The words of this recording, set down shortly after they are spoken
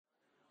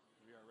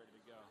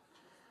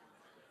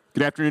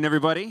Good afternoon,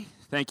 everybody.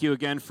 Thank you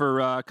again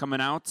for coming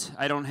out.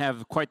 I don't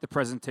have quite the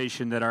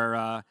presentation that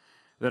our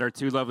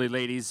two lovely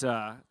ladies,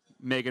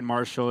 Megan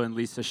Marshall and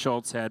Lisa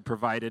Schultz, had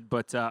provided,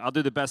 but I'll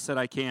do the best that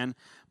I can.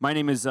 My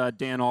name is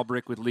Dan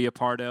Albrick with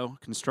Leopardo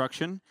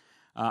Construction.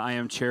 I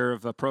am chair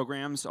of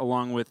programs,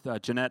 along with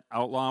Jeanette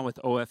Outlaw with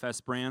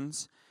OFS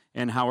Brands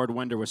and Howard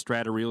Wender with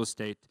Strata Real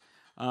Estate.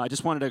 I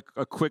just wanted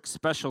a quick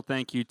special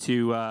thank you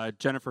to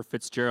Jennifer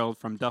Fitzgerald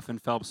from Duff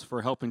Phelps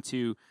for helping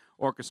to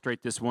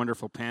orchestrate this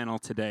wonderful panel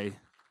today.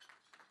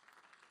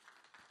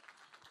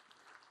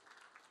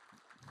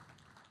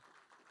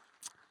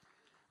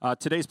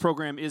 Today's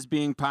program is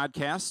being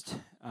podcast,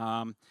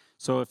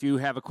 so if you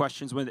have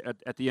questions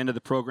at the end of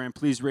the program,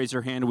 please raise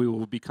your hand. We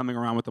will be coming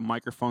around with a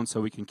microphone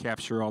so we can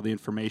capture all the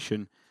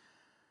information.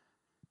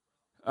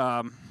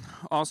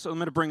 Also, I'm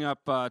going to bring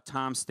up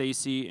Tom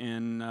Stacy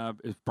and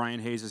if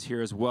Brian Hayes is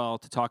here as well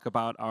to talk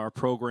about our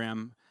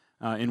program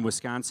in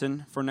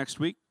Wisconsin for next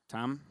week.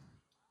 Tom?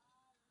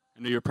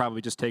 I know you're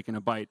probably just taking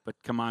a bite, but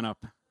come on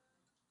up.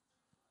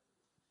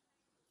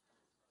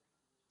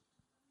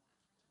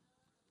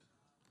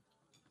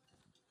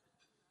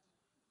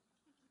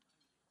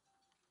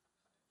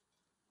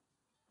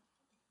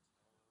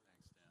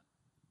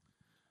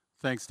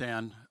 Thanks,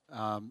 Dan.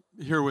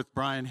 Here with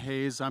Brian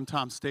Hayes. I'm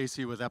Tom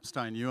Stacy with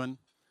Epstein Ewan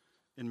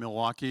in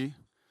Milwaukee.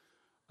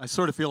 I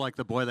sort of feel like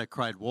the boy that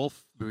cried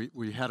wolf.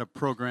 We had a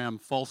program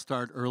full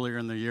start earlier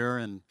in the year,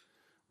 and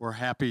we're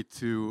happy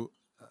to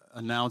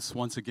announce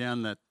once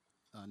again that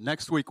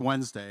next week,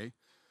 Wednesday,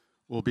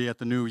 we'll be at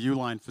the new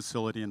U-Line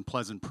facility in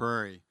Pleasant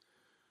Prairie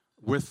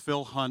with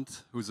Phil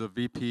Hunt, who's a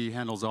VP,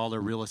 handles all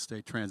their real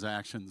estate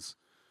transactions,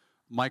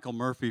 Michael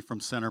Murphy from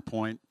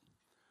Centerpoint,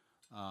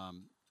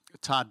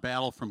 Todd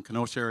Battle from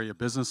Kenosha Area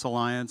Business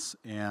Alliance,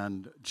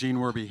 and Gene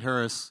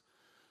Werby-Harris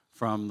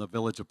from the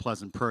Village of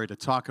Pleasant Prairie to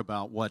talk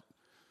about what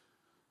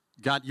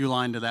got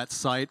U-Line to that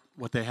site,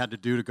 what they had to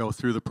do to go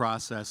through the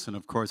process, and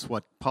of course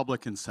what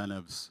public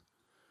incentives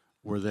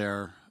were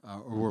there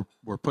or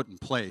were put in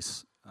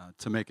place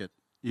to make it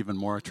even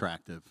more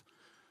attractive.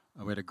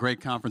 We had a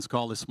great conference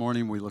call this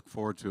morning. We look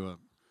forward to a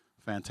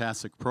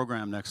fantastic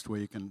program next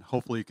week, and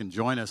hopefully you can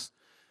join us.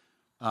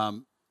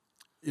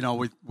 You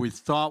know, we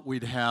thought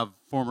we'd have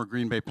former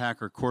Green Bay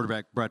Packer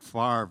quarterback Brett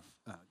Favre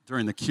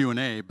during the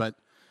Q&A, but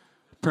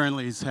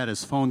apparently he's had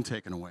his phone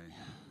taken away.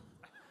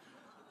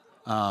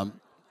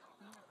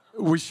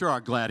 We sure are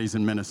glad he's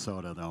in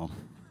Minnesota, though.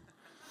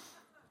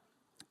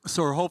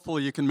 So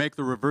hopefully you can make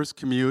the reverse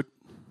commute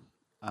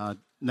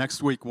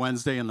next week,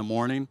 Wednesday in the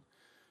morning,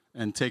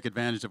 and take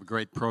advantage of a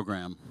great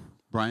program.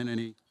 Brian,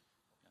 any?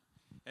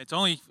 It's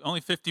only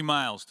 50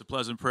 miles to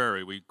Pleasant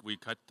Prairie. We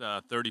cut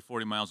 30,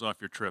 40 miles off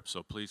your trip,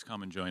 so please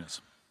come and join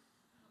us.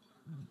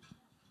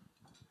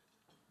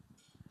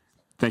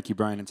 Thank you,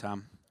 Brian and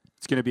Tom.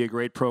 It's going to be a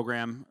great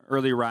program.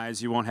 Early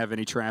rise, you won't have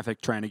any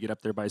traffic trying to get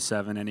up there by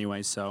 7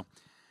 anyway, so.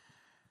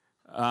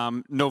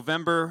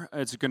 November,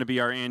 it's going to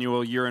be our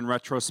annual year-end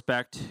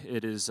retrospect.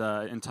 It is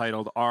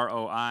entitled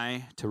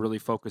ROI, to really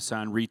focus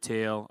on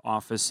retail,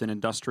 office, and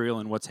industrial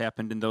and what's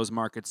happened in those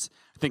markets.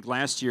 I think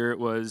last year it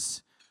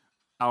was,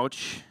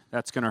 ouch,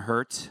 that's going to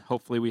hurt.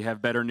 Hopefully we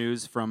have better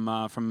news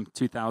from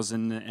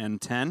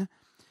 2010.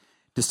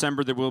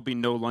 December, there will be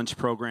no lunch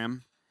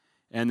program.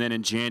 And then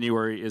in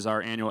January is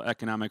our annual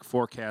economic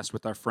forecast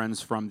with our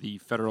friends from the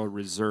Federal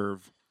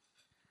Reserve.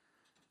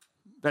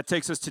 That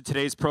takes us to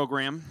today's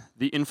program,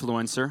 The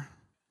Influencer,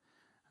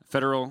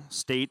 federal,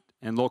 state,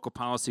 and local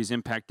policies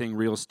impacting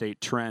real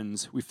estate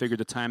trends. We figured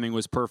the timing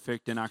was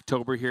perfect in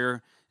October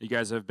here. You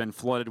guys have been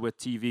flooded with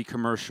TV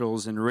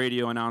commercials and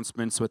radio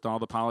announcements with all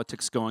the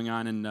politics going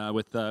on and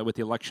with the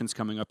elections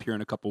coming up here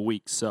in a couple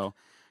weeks. So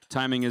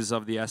timing is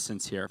of the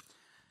essence here.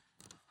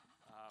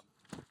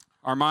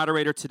 Our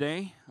moderator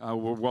today,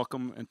 we're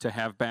welcome to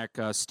have back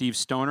Steve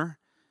Stoner.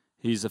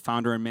 He's the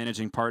founder and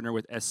managing partner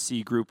with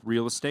SC Group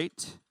Real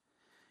Estate.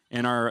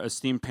 And our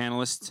esteemed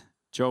panelist,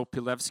 Joe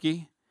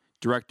Pilewski,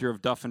 director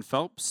of Duff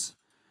Phelps,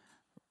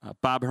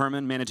 Bob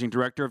Herman, managing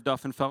director of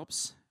Duff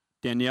Phelps,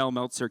 Danielle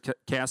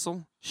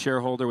Meltzer-Castle,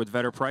 shareholder with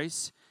Vetter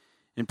Price,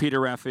 and Peter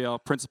Raphael,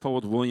 principal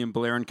with William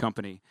Blair &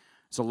 Company.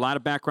 There's a lot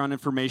of background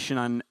information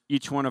on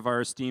each one of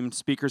our esteemed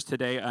speakers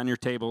today on your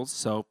tables,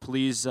 so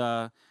please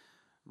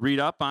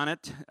read up on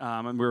it,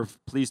 and we're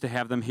pleased to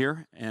have them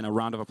here, and a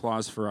round of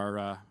applause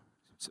for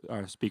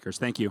our speakers.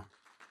 Thank you.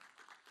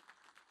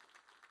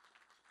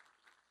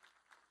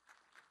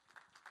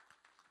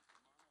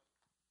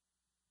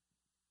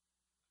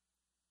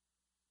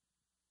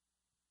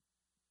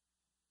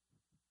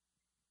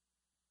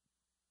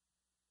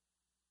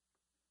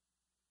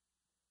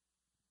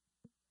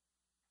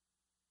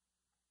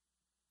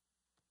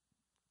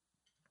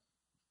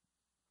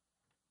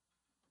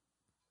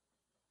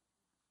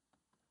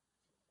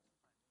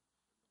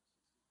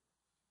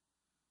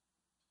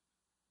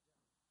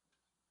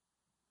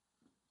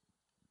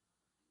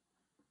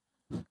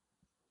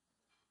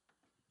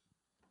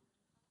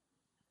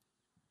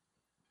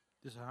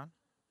 Is it on?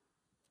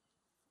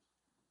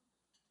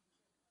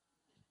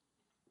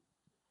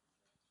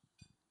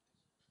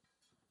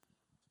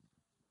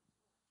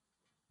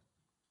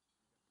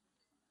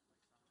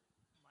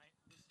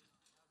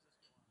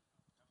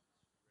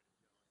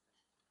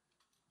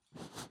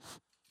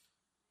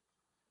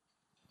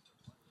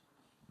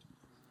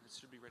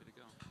 should be ready to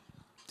go.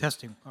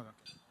 Testing. Okay.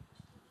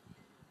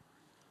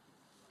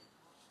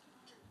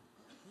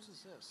 Whose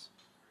is this?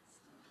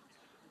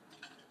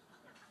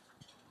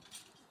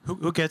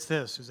 Who gets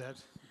this? Is that? I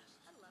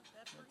love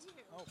that for you.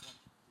 Oh,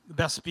 the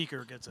best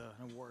speaker gets an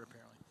award,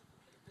 apparently.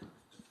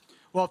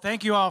 Well,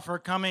 thank you all for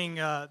coming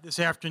this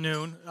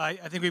afternoon. I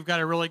think we've got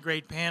a really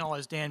great panel,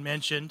 as Dan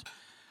mentioned.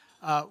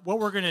 What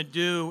we're going to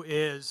do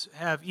is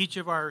have each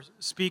of our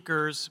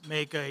speakers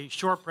make a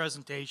short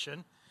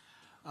presentation,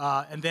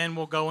 and then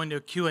we'll go into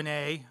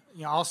Q&A.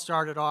 I'll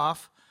start it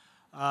off,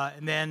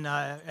 and then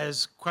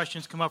as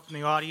questions come up from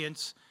the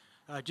audience,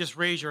 just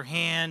raise your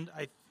hand.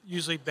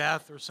 Usually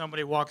Beth or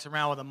somebody walks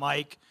around with a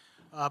mic.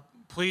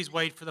 Please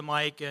wait for the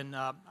mic and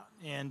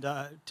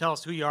tell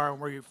us who you are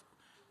and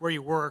where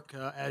you work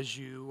as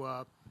you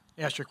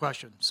ask your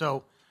question.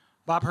 So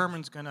Bob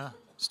Herman's going to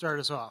start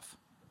us off.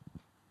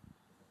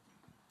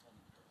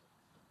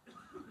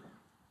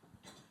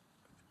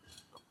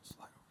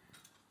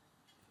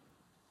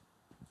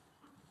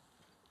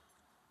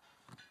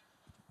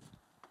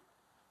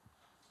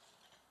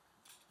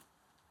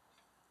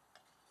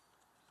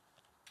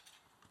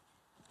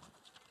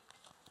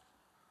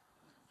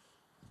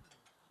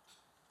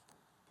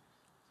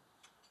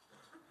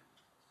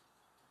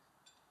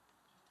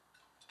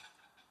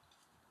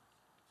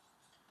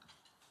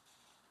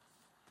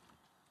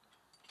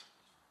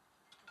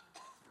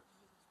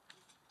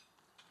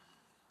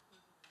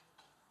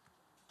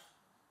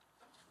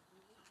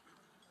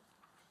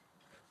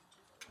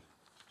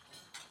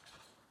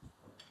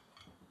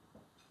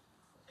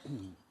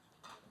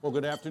 Well,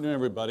 good afternoon,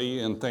 everybody,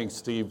 and thanks,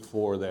 Steve,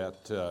 for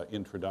that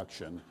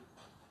introduction.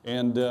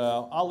 And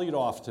I'll lead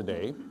off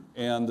today,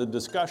 and the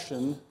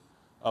discussion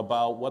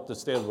about what the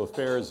state of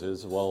affairs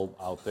is, well,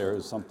 out there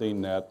is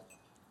something that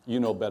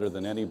you know better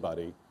than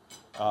anybody.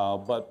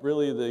 But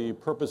really the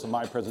purpose of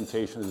my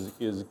presentation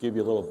is give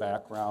you a little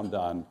background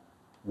on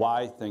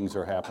why things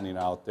are happening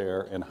out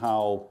there and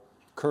how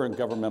current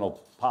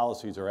governmental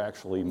policies are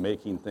actually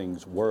making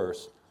things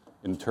worse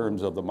in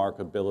terms of the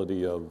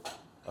marketability of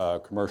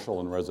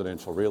commercial and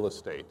residential real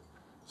estate.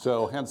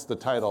 So hence the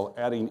title,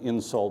 Adding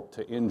Insult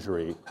to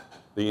Injury,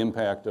 the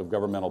Impact of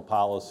Governmental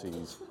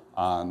Policies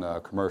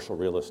on Commercial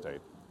Real Estate.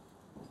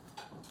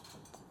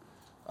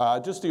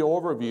 Just the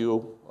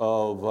overview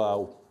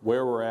of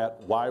where we're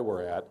at, why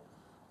we're at.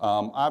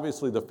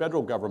 Obviously the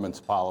federal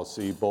government's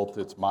policy, both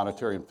its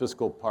monetary and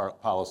fiscal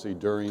policy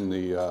during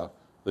the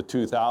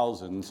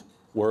 2000s,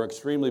 were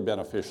extremely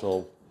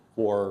beneficial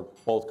for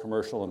both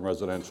commercial and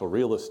residential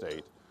real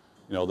estate.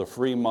 You know, the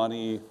free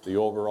money,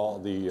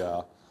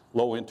 the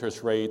low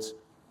interest rates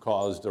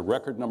caused a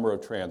record number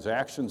of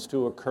transactions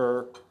to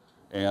occur,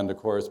 and of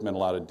course meant a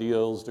lot of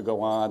deals to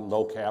go on,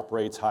 low cap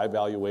rates, high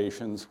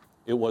valuations.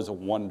 It was a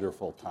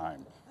wonderful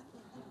time.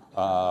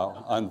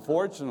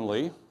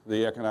 Unfortunately,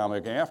 the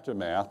economic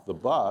aftermath, the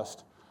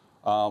bust,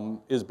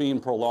 is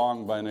being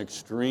prolonged by an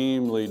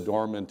extremely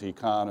dormant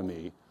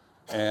economy,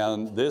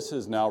 and this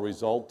is now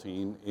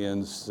resulting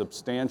in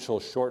substantial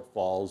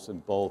shortfalls in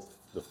both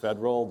the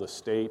federal, the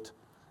state,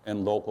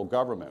 and local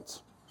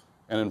governments.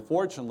 And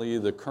unfortunately,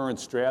 the current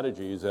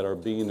strategies that are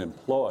being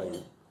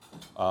employed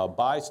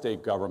by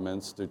state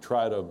governments to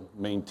try to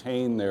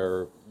maintain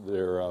their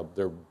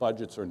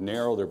budgets or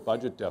narrow their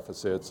budget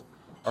deficits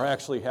are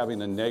actually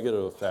having a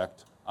negative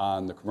effect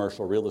on the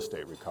commercial real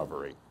estate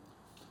recovery.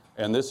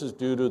 And this is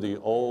due to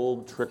the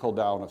old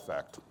trickle-down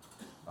effect.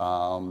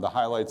 The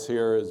highlights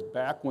here is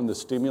back when the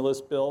stimulus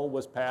bill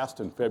was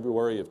passed in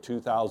February of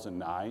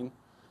 2009,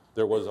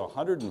 there was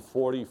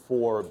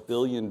 $144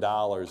 billion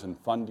in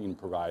funding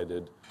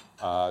provided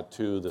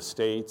to the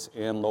states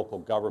and local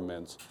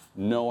governments,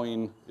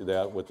 knowing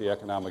that with the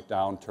economic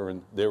downturn,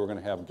 they were going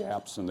to have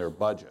gaps in their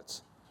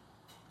budgets.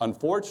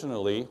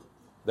 Unfortunately,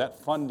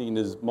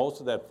 most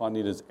of that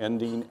funding is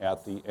ending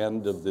at the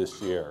end of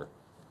this year.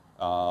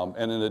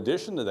 And in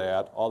addition to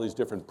that, all these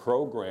different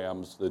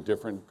programs, the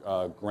different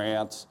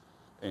grants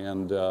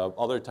and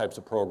other types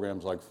of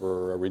programs like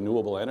for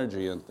renewable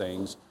energy and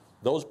things,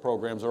 those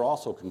programs are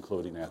also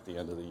concluding at the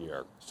end of the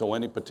year. So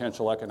any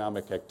potential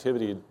economic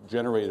activity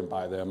generated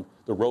by them,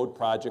 the road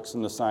projects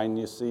in the sign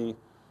you see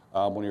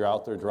when you're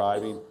out there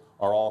driving,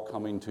 are all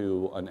coming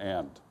to an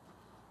end.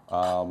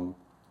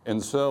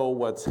 And so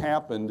what's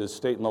happened is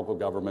state and local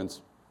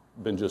governments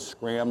been just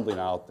scrambling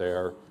out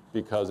there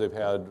because they've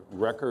had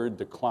record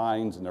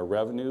declines in their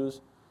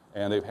revenues,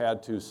 and they've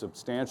had to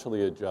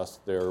substantially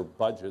adjust their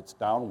budgets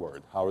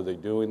downward. How are they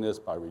doing this?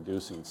 By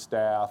reducing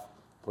staff,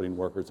 putting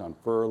workers on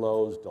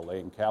furloughs,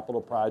 delaying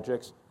capital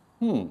projects.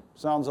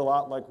 Sounds a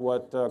lot like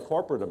what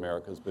corporate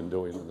America's been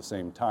doing in the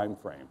same time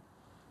frame.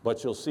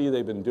 But you'll see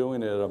they've been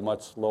doing it at a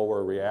much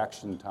slower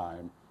reaction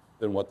time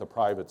than what the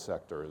private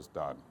sector has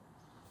done.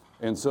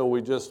 And so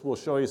we'll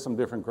show you some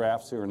different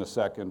graphs here in a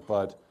second,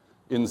 but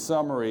in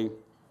summary,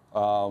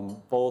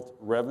 both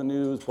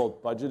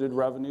budgeted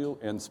revenue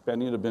and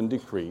spending have been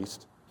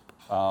decreased.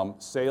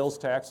 Sales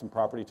tax and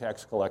property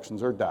tax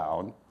collections are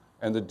down.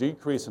 And the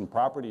decrease in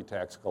property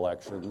tax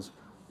collections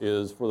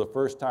is, for the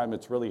first time,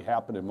 it's really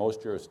happened in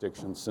most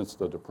jurisdictions since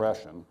the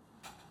Depression.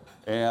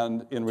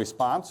 And in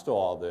response to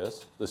all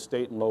this, the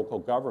state and local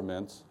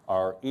governments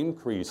are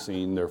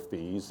increasing their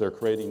fees, they're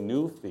creating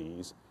new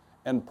fees,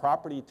 and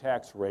property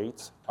tax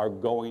rates are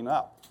going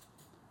up,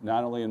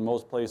 not only in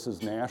most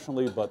places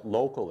nationally, but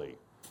locally.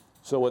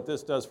 So what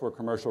this does for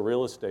commercial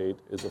real estate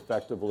is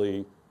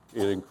effectively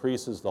it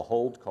increases the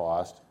hold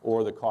cost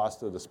or the cost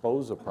to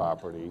dispose of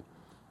property,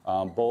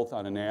 both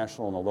on a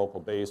national and a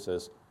local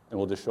basis. And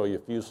we'll just show you a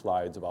few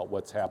slides about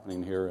what's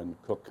happening here in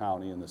Cook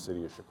County and the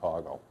city of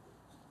Chicago.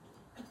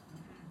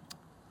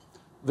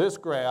 This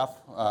graph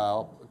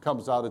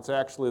comes out, it's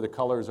actually, the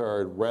colors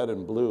are red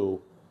and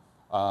blue,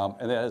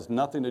 and it has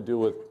nothing to do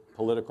with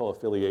political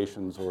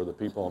affiliations or the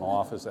people in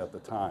office at the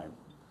time.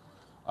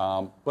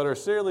 But are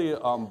serially,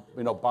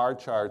 bar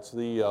charts.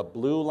 The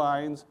blue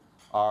lines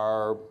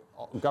are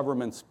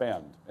government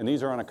spend, and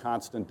these are on a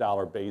constant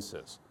dollar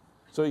basis.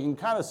 So you can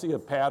kind of see a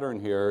pattern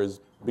here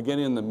is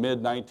beginning in the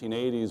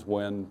mid-1980s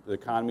when the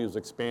economy was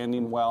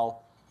expanding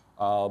well,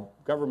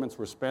 governments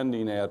were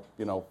spending at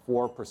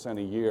 4%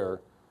 a year,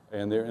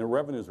 and their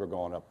revenues were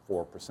going up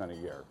 4% a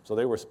year. So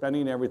they were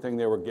spending everything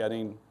they were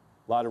getting,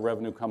 a lot of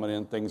revenue coming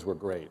in, things were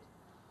great.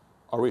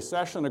 A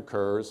recession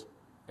occurs,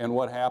 and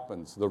what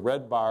happens? The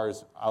red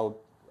bars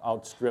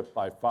outstrip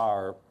by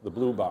far the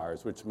blue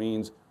bars, which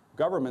means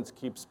governments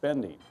keep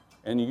spending.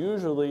 And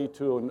usually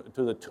to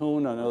the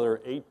tune of another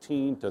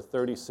 18 to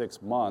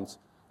 36 months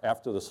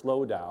after the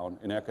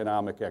slowdown in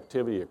economic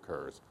activity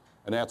occurs.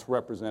 And that's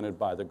represented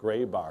by the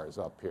gray bars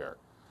up here.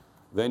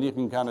 Then you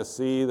can kind of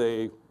see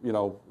they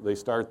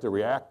start to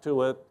react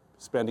to it.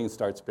 Spending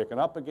starts picking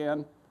up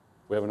again.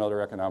 We have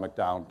another economic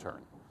downturn.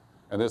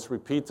 And this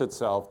repeats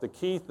itself. The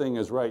key thing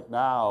is right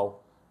now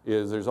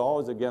is there's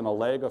always, again, a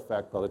lag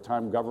effect by the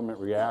time government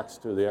reacts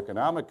to the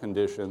economic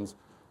conditions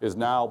is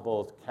now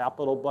both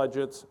capital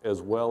budgets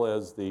as well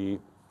as the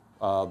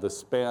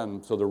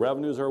spend. So the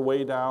revenues are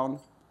way down,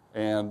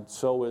 and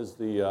so is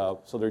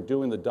so they're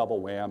doing the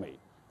double whammy.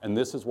 And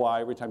this is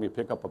why every time you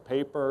pick up a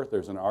paper,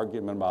 there's an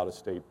argument about a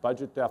state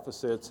budget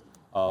deficits,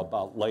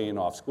 about laying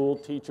off school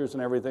teachers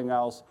and everything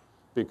else,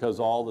 because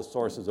all the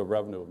sources of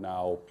revenue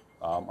now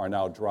are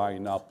now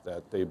drying up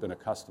that they've been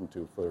accustomed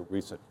to for a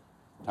recent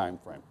time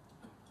frame.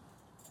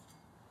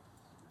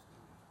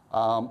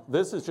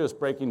 This is just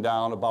breaking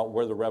down about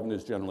where the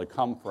revenues generally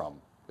come from.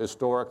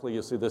 Historically,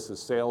 you see this is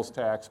sales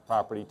tax,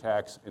 property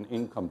tax, and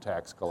income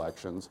tax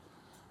collections.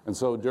 And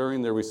so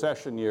during the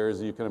recession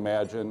years, you can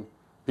imagine,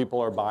 people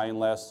are buying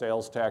less,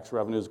 sales tax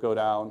revenues go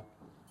down,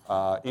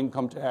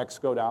 income tax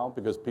go down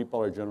because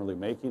people are generally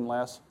making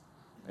less.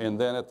 And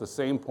then at the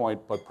same point,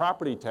 but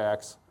property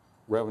tax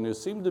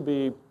revenues seem to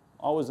be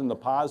always in the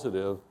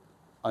positive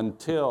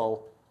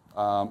until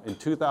in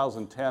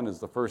 2010 is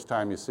the first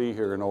time you see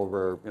here in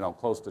over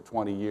close to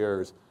 20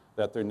 years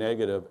that they're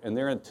negative, and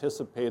they're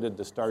anticipated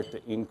to start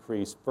to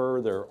increase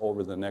further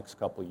over the next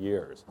couple of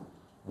years.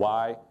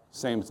 Why?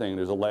 Same thing,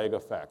 there's a lag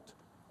effect.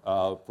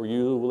 For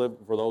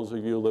those of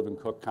you who live in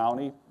Cook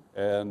County,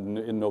 and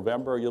in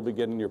November you'll be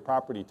getting your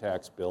property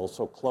tax bill,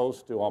 so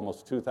close to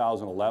almost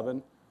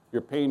 2011,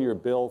 you're paying your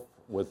bill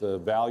with a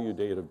value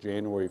date of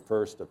January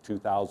 1st of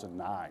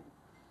 2009.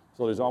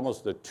 So there's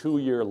almost a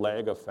 2-year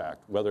lag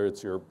effect, whether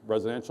it's your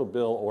residential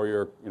bill or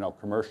your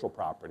commercial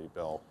property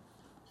bill.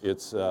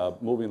 It's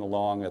moving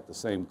along at the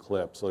same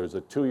clip. So there's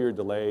a 2-year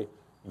delay.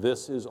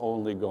 This is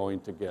only going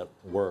to get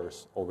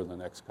worse over the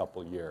next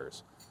couple of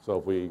years. So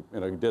if we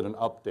did an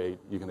update,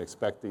 you can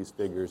expect these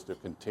figures to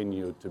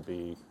continue to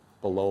be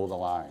below the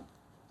line.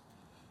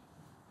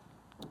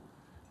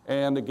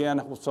 And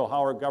again, so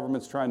how are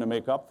governments trying to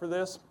make up for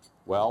this?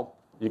 Well,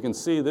 you can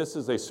see this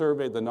is they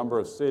surveyed the number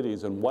of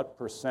cities and what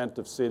 %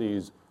 of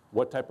cities,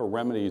 what type of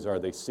remedies are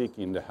they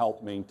seeking to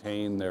help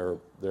maintain their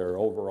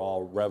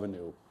overall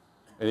revenue.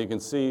 And you can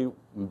see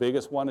the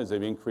biggest one is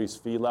they've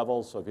increased fee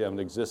levels. So if you have an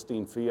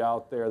existing fee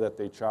out there that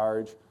they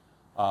charge,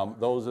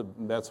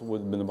 that's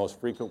been the most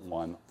frequent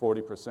one.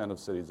 40% of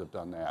cities have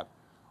done that.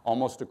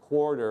 Almost a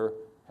quarter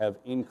have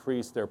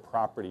increased their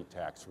property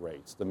tax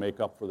rates to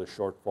make up for the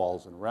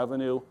shortfalls in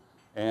revenue.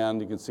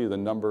 And you can see the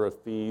number of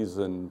fees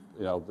and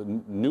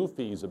the new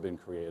fees have been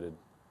created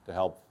to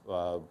help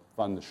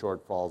fund the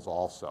shortfalls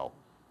also.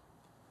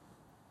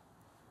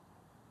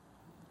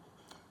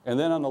 And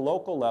then on the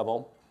local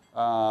level,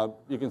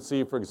 you can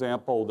see, for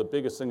example, the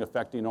biggest thing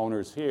affecting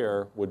owners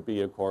here would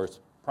be, of course,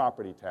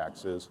 property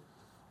taxes.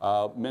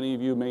 Many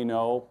of you may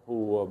know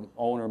who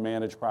own or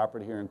manage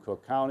property here in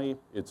Cook County.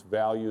 It's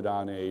valued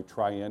on a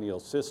triennial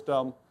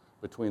system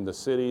between the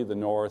city, the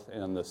north,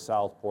 and the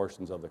south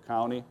portions of the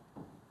county.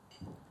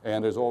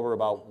 And there's over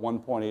about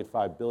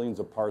 1.85 billion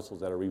of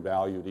parcels that are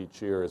revalued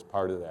each year as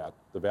part of that.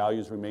 The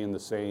values remain the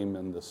same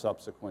in the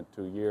subsequent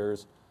 2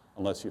 years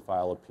unless you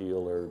file appeal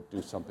or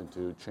do something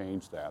to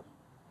change that.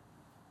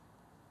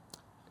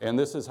 And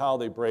this is how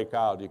they break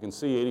out. You can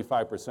see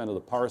 85% of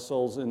the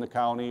parcels in the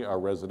county are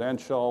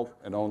residential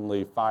and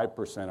only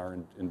 5% are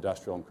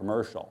industrial and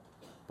commercial.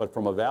 But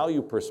from a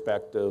value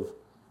perspective,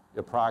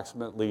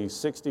 approximately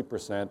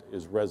 60%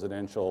 is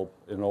residential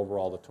in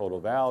overall the total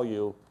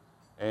value,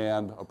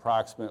 and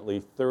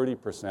approximately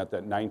 30%,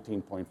 that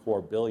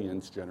 19.4 billion,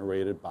 is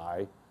generated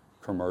by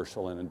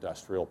commercial and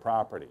industrial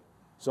property.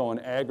 So in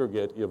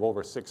aggregate, you have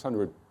over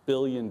 $600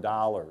 billion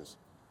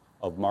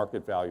of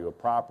market value of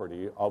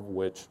property, of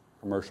which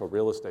commercial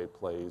real estate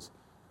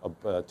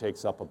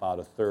takes up about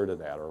a third of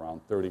that,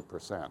 around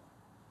 30%.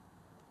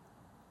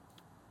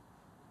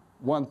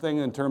 One thing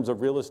in terms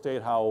of real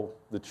estate, how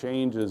the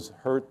changes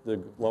hurt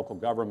the local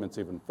governments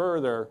even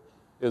further,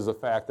 is the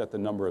fact that the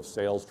number of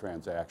sales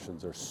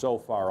transactions are so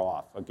far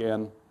off.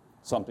 Again,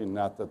 something,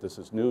 not that this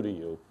is new to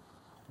you,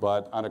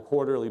 but on a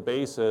quarterly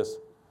basis,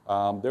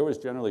 there was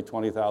generally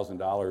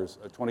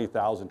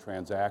 20,000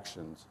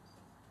 transactions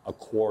a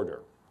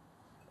quarter.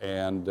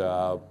 And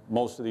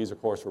most of these,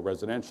 of course, were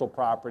residential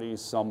properties.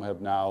 Some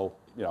have now,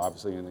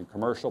 obviously in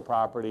commercial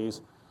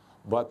properties.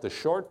 But the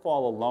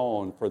shortfall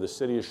alone for the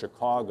city of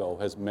Chicago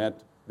has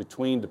meant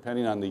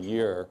depending on the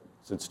year,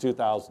 since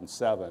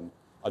 2007,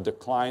 a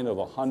decline of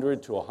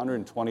 $100 to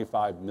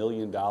 $125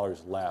 million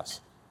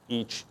less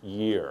each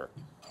year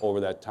over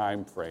that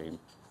time frame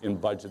in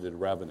budgeted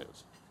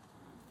revenues.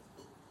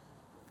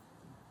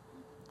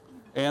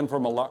 And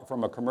from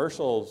a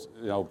commercial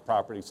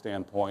property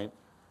standpoint,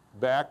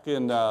 back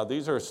in,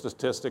 these are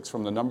statistics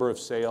from the number of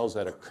sales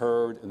that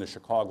occurred in the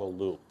Chicago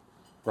Loop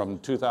from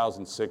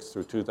 2006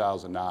 through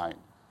 2009.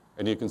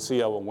 And you can see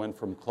how it went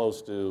from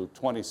close to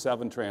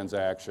 27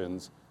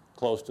 transactions,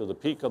 close to the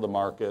peak of the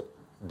market,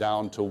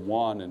 down to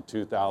 1 in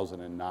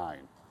 2009.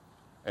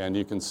 And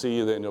you can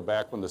see that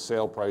back when the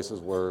sale prices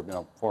were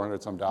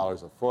 $400 some a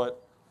foot,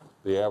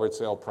 the average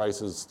sale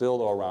price is still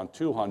though around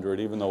 200,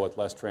 even though with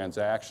less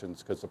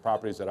transactions, because the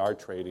properties that are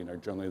trading are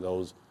generally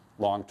those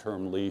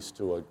long-term lease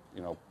to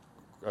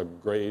a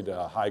grade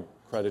high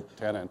credit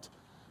tenant.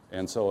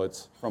 And so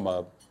it's from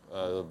a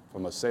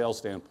sales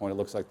standpoint, it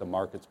looks like the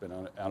market's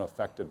been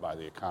unaffected by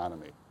the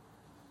economy.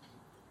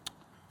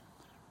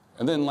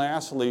 And then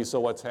lastly, so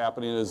what's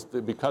happening is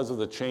that because of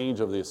the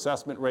change of the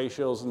assessment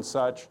ratios and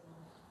such,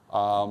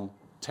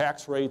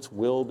 tax rates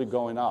will be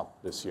going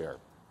up this year.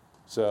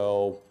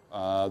 So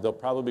they'll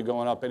probably be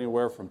going up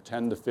anywhere from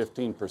 10 to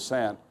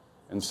 15%.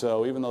 And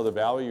so even though the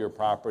value of your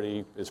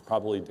property is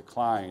probably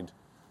declined,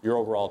 your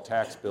overall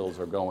tax bills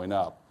are going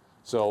up.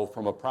 So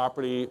from a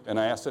property and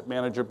asset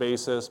manager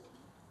basis,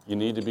 you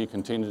need to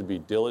continue to be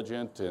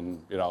diligent. And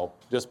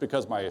just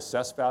because my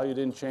assessed value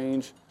didn't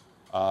change,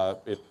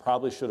 it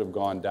probably should have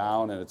gone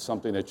down, and it's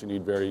something that you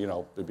need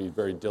to be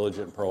very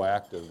diligent and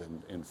proactive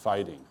in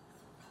fighting.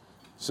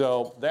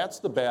 So that's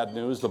the bad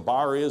news. The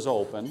bar is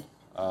open,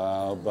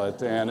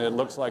 and it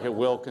looks like it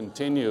will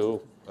continue,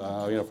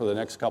 for the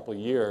next couple of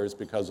years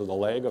because of the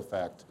lag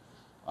effect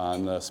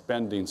on the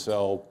spending.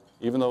 So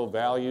even though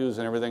values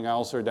and everything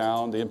else are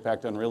down, the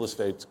impact on real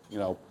estate,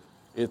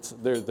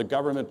 the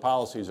government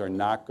policies are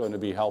not going to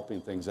be helping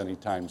things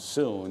anytime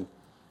soon,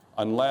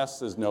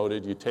 unless, as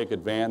noted, you take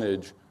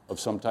advantage of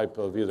some type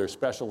of either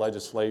special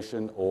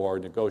legislation or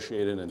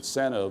negotiated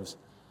incentives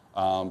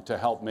to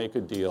help make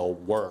a deal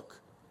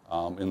work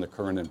in the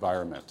current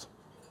environment.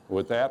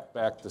 With that,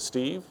 back to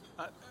Steve.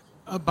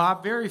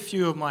 Bob, very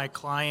few of my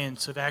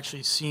clients have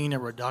actually seen a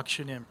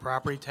reduction in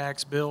property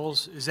tax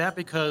bills. Is that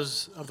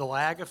because of the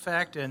lag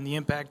effect and the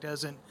impact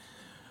hasn't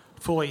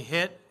fully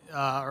hit,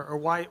 or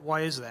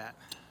why is that?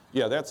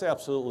 Yeah, that's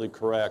absolutely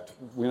correct.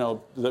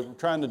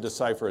 Trying to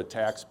decipher a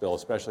tax bill,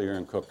 especially here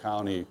in Cook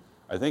County,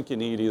 I think you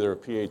need either a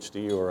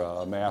PhD or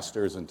a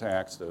master's in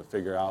tax to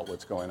figure out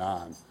what's going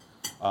on.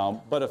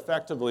 But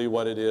effectively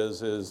what it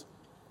is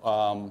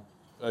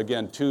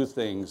again, two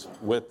things.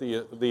 With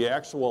the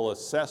actual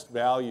assessed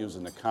values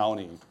in the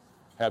county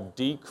have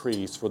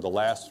decreased for the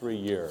last 3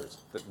 years.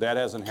 That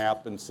hasn't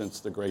happened since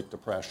the Great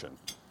Depression.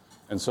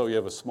 And so you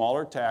have a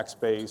smaller tax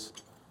base.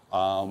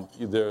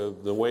 The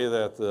way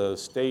that the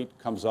state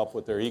comes up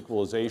with their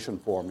equalization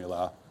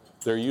formula,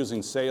 they're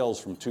using sales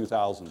from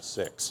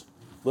 2006.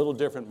 Little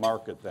different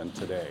market than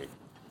today.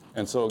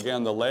 And so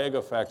again, the lag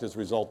effect is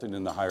resulting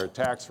in the higher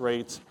tax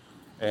rates,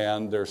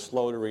 and they're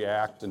slow to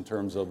react in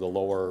terms of the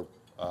lower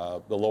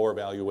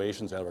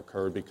valuations that have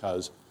occurred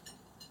because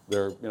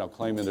they're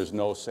claiming there's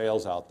no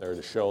sales out there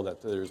to show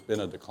that there's been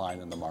a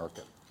decline in the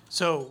market.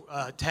 So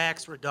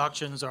tax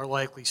reductions are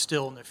likely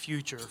still in the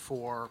future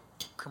for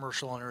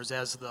commercial owners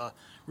as the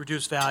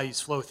reduced values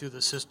flow through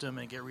the system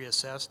and get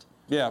reassessed?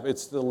 Yeah,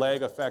 it's the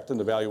lag effect in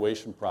the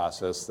valuation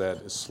process that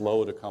is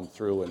slow to come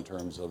through in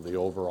terms of the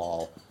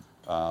overall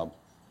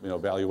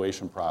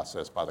valuation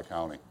process by the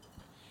county.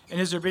 And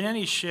has there been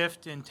any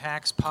shift in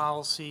tax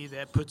policy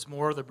that puts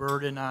more of the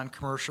burden on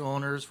commercial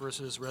owners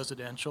versus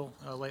residential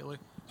lately?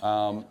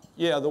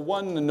 Yeah, the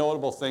one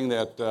notable thing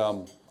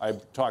that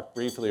I've talked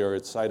briefly, or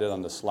it's cited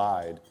on the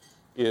slide,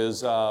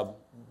 is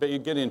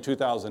beginning in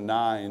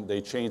 2009, they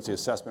changed the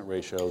assessment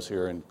ratios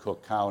here in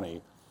Cook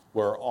County,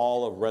 where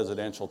all of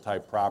residential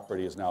type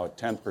property is now at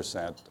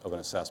 10% of an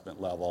assessment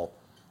level,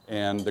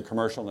 and the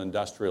commercial and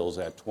industrial is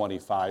at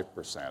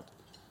 25%.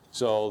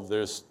 So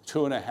there's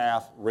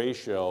 2.5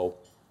 ratio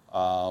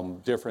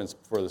difference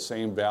for the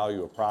same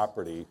value of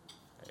property.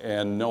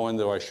 And knowing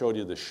that I showed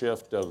you the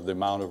shift of the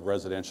amount of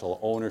residential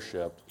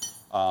ownership,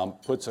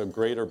 puts a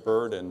greater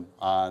burden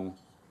on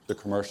the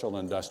commercial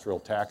and industrial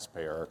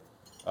taxpayer,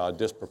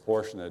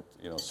 disproportionate,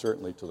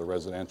 certainly to the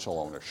residential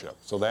ownership.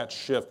 So that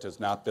shift has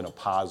not been a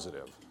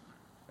positive.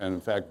 And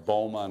in fact,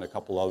 BOMA and a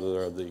couple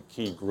other of the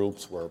key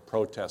groups were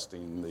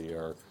protesting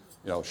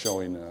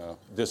showing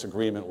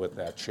disagreement with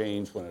that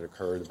change when it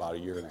occurred about a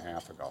year and a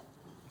half ago.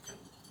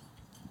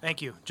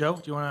 Thank you. Joe,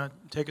 do you want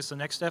to take us to the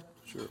next step?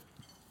 Sure.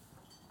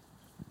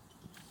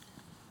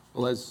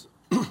 Well, as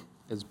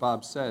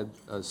Bob said,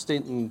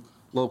 state and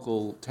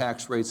local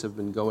tax rates have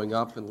been going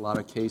up in a lot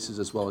of cases,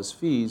 as well as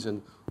fees.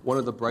 And one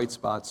of the bright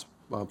spots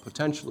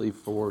potentially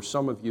for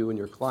some of you and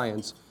your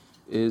clients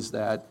is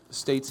that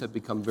states have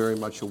become very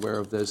much aware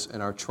of this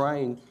and are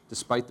trying,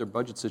 despite their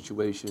budget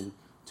situation,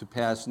 to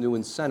pass new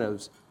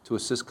incentives to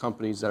assist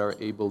companies that are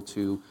able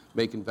to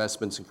make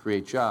investments and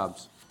create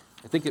jobs.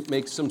 I think it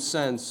makes some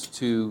sense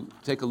to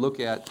take a look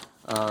at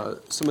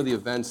some of the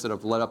events that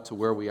have led up to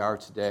where we are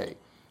today.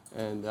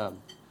 And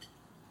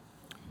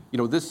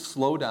this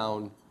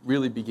slowdown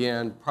really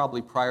began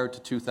probably prior to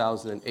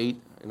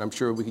 2008, and I'm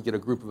sure we could get a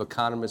group of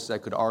economists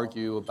that could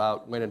argue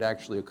about when it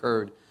actually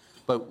occurred.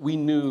 But we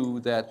knew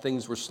that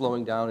things were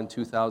slowing down in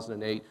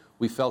 2008.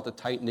 We felt a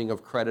tightening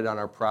of credit on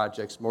our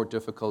projects, more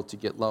difficult to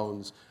get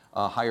loans,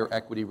 higher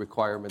equity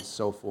requirements,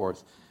 so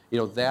forth.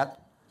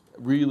 That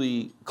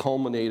really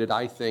culminated,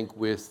 I think,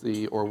 with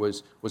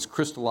was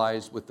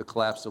crystallized with the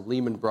collapse of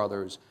Lehman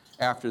Brothers.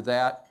 After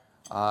that,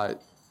 I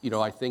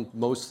think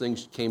most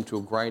things came to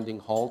a grinding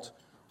halt.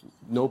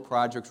 No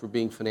projects were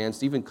being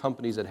financed. Even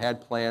companies that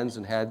had plans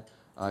and had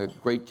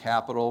great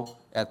capital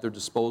at their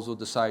disposal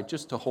decided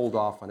just to hold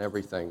off on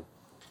everything.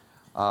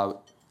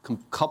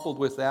 Coupled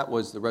with that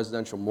was the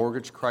residential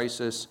mortgage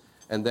crisis,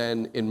 and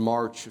then in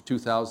March of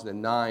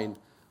 2009,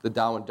 the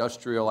Dow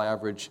Industrial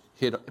Average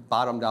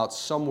bottomed out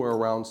somewhere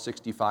around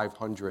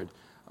 6,500.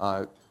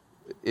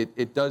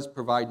 It does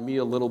provide me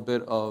a little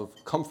bit of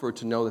comfort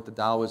to know that the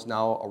Dow is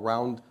now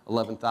around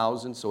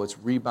 11,000, so it's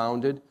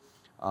rebounded.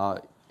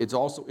 It's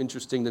also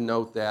interesting to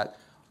note that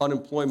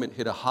unemployment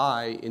hit a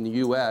high in the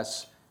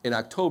U.S. in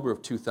October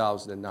of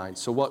 2009.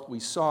 So what we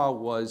saw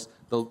was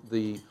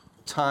the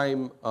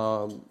time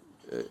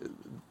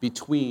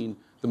between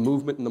the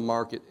movement in the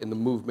market and the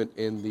movement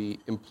in the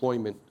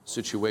employment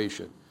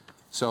situation.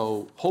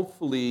 So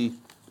hopefully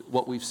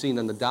what we've seen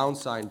on the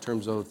downside in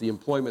terms of the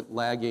employment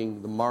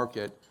lagging the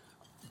market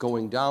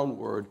going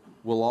downward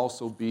will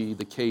also be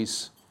the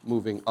case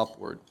moving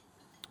upward.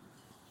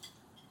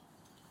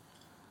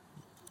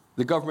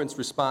 The government's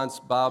response,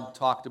 Bob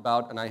talked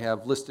about, and I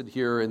have listed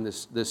here in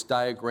this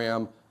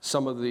diagram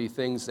some of the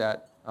things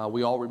that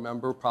we all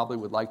remember, probably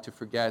would like to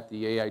forget: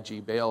 the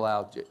AIG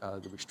bailout,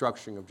 the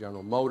restructuring of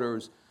General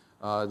Motors,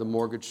 the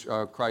mortgage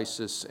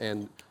crisis,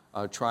 and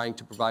trying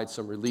to provide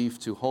some relief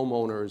to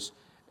homeowners,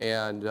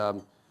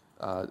 and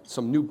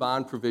some new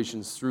bond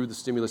provisions through the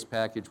stimulus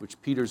package,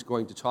 which Peter's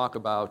going to talk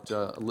about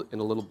in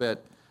a little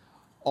bit.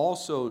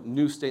 Also,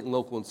 new state and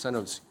local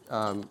incentives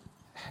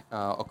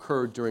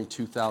occurred during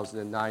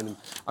 2009. And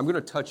I'm going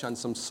to touch on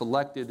some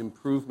selected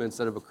improvements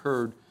that have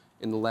occurred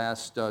in the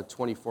last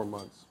 24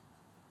 months.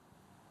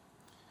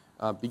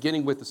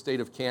 Beginning with the state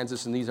of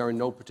Kansas, and these are in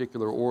no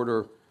particular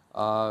order.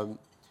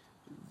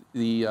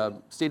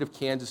 The state of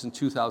Kansas in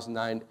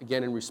 2009,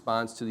 again in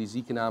response to these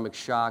economic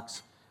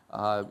shocks,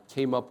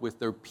 came up with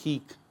their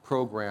PEAK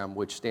program,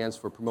 which stands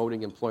for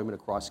Promoting Employment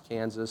Across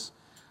Kansas.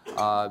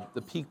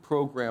 The PEAK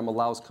program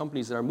allows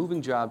companies that are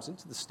moving jobs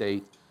into the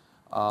state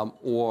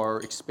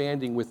or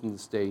expanding within the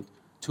state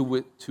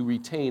to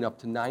retain up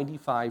to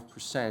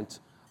 95%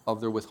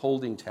 of their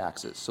withholding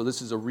taxes. So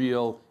this is a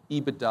real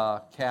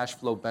EBITDA cash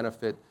flow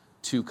benefit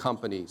to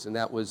companies, and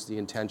that was the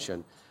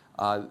intention.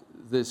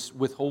 This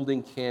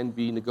withholding can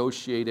be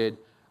negotiated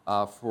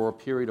for a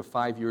period of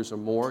 5 years or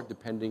more,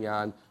 depending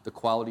on the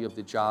quality of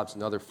the jobs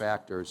and other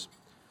factors.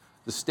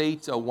 The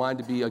state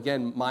wanted to be,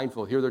 again,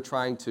 mindful. Here they're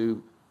trying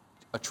to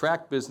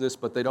attract business,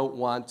 but they don't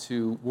want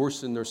to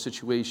worsen their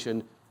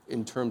situation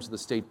in terms of the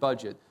state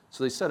budget.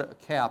 So they set a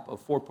cap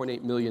of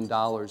 $4.8 million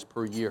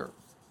per year.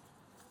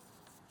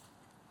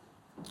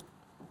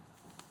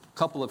 A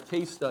couple of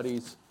case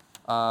studies.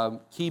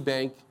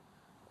 KeyBank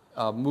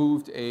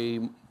moved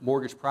a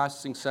mortgage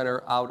processing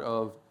center out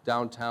of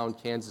downtown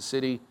Kansas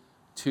City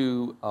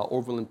to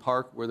Overland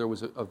Park, where there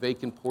was a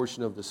vacant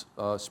portion of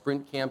the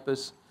Sprint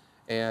campus.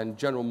 And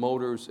General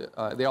Motors,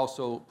 they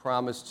also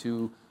promised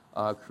to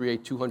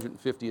create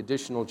 250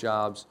 additional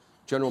jobs.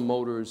 General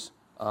Motors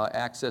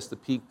accessed the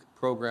PEAK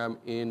program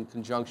in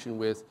conjunction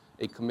with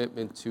a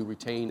commitment to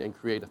retain and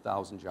create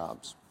 1,000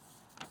 jobs.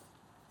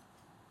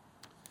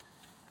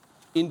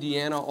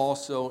 Indiana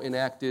also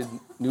enacted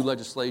new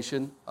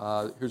legislation.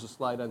 Here's a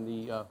slide on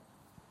the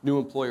new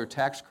employer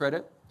tax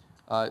credit.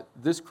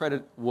 This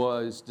credit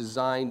was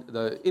designed,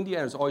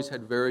 Indiana's always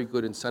had very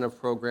good incentive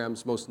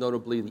programs, most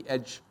notably the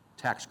EDGE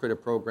tax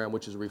credit program,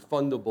 which is a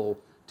refundable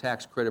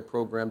tax credit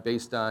program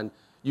based on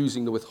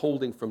using the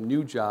withholding from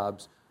new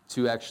jobs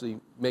to actually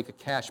make a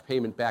cash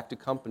payment back to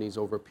companies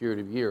over a period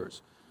of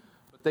years.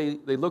 But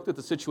they looked at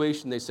the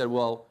situation, they said,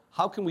 well,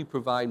 how can we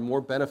provide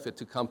more benefit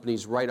to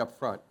companies right up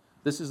front?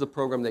 This is the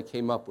program they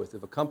came up with.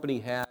 If a company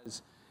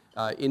has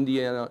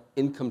Indiana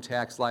income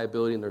tax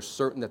liability and they're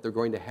certain that they're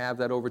going to have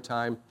that over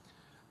time,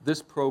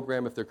 this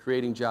program, if they're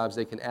creating jobs,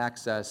 they can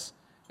access,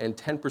 and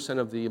 10%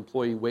 of the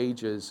employee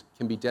wages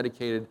can be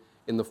dedicated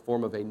in the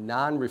form of a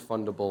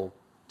non-refundable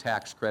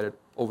tax credit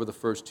over the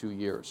first 2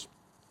 years.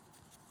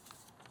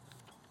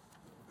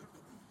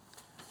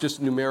 Just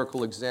a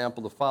numerical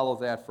example to follow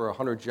that, for a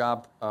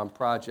 100-job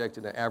project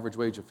and an average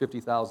wage of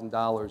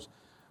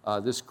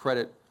 $50,000, this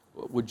credit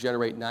would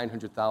generate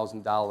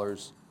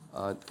 $900,000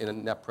 in a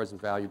net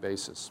present value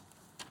basis.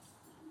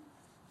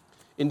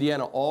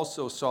 Indiana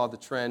also saw the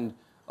trend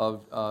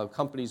of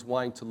companies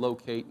wanting to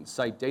locate and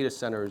site data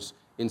centers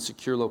in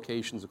secure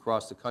locations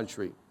across the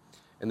country.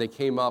 And they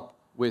came up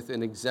with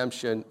an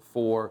exemption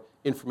for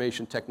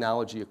information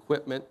technology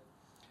equipment.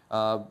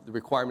 The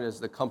requirement is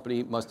the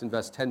company must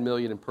invest $10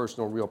 million in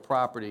personal and real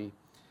property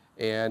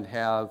and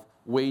have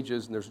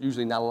wages, and there's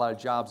usually not a lot of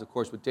jobs, of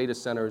course, with data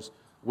centers.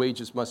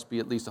 Wages must be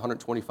at least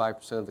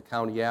 125% of the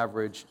county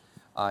average,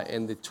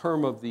 and the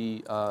term of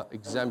the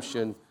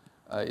exemption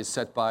is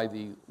set by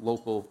the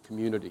local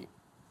community.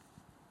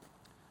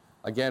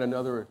 Again,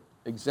 another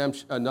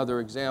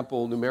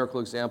example, numerical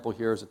example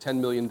here is a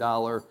 $10 million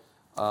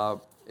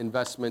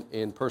investment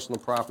in personal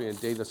property and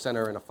data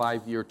center in a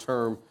 5-year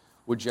term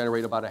would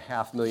generate about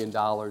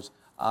 $500,000.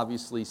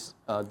 Obviously,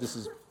 this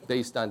is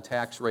based on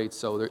tax rates,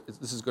 so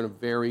this is going to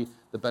vary.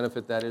 The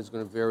benefit that is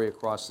going to vary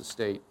across the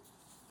state.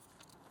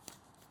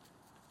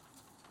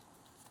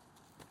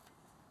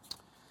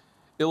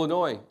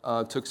 Illinois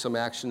took some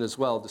action as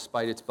well,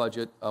 despite its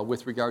budget,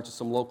 with regard to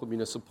some local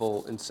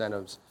municipal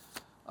incentives.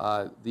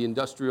 The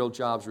Industrial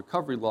Jobs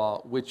Recovery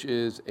Law, which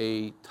is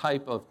a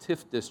type of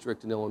TIF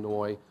district in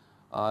Illinois,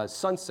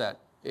 sunset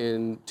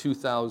in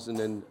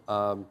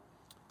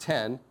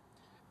 2010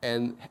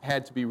 and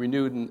had to be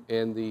renewed,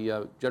 and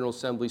the General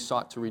Assembly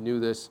sought to renew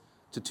this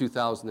to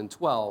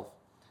 2012.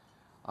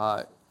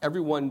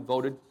 Everyone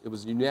voted. It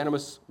was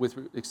unanimous with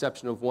the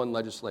exception of one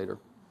legislator.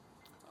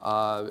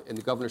 And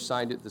the governor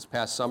signed it this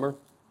past summer.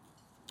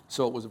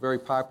 So it was a very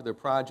popular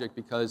project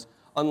because,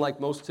 unlike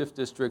most TIF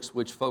districts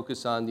which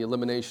focus on the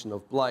elimination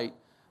of blight,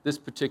 this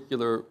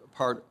particular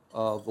part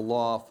of the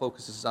law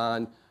focuses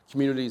on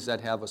communities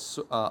that have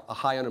a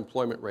high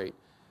unemployment rate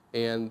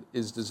and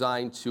is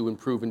designed to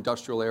improve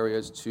industrial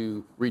areas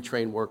to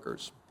retrain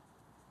workers.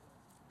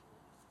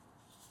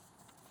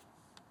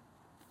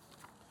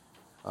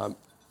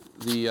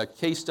 The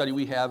case study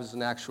we have is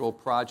an actual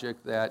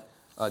project that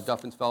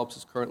Duff Phelps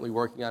is currently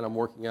working on. I'm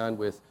working on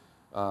with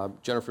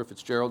Jennifer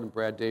Fitzgerald and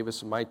Brad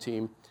Davis and my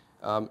team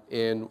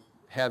in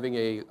having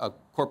a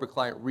corporate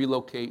client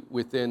relocate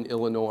within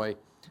Illinois.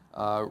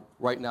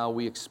 Right now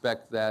we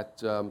expect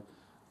that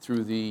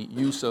through the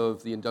use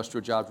of the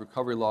Industrial Jobs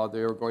Recovery Law,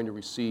 they are going to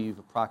receive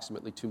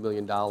approximately $2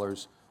 million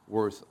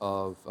worth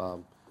of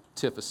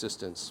TIF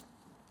assistance.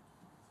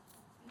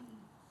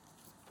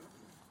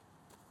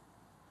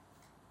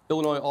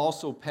 Illinois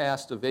also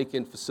passed a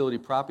vacant facility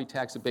property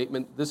tax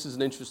abatement. This is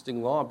an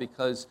interesting law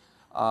because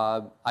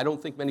I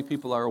don't think many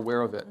people are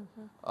aware of it.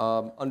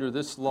 Under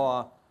this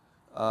law,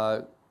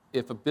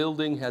 if a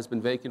building has been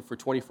vacant for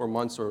 24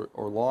 months or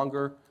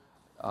longer,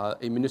 a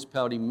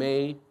municipality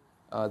may,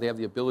 they have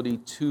the ability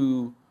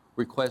to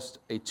request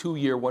a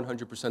 2-year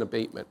 100%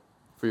 abatement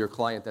for your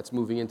client that's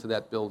moving into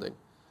that building.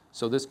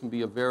 So this can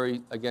be a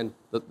very, again,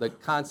 the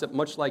concept,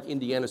 much like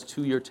Indiana's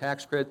 2-year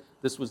tax credit,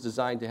 this was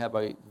designed to have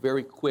a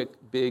very quick,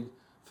 big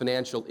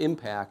financial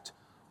impact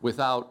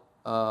without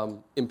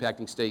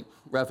impacting state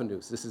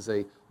revenues. This is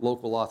a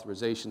local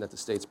authorization that the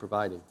state's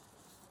providing.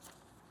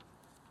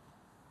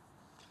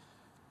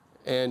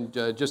 And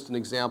just an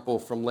example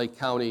from Lake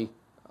County,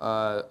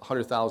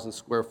 100,000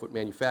 square foot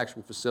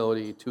manufacturing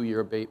facility, 2-year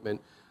abatement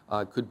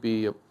could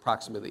be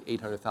approximately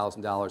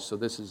 $800,000. So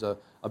this is a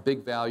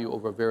big value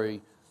over a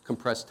very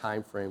compressed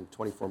time frame,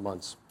 24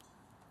 months.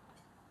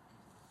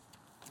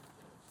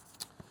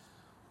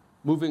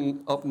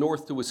 Moving up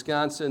north to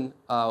Wisconsin.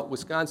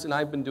 Wisconsin,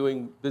 I've been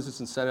doing business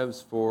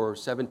incentives for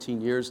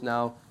 17 years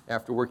now,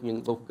 after working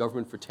in local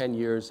government for 10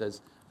 years,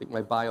 as I think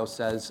my bio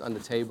says on the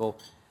table.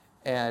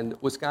 And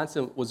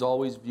Wisconsin was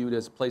always viewed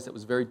as a place that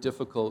was very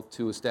difficult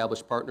to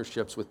establish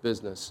partnerships with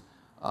business.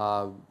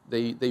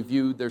 They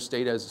viewed their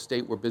state as a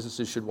state where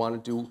businesses should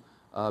want to do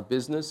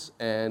business,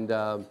 and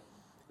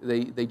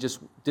they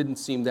just didn't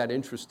seem that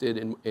interested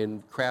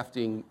in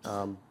crafting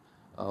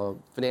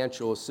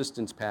financial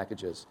assistance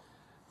packages.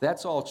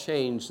 That's all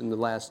changed in the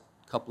last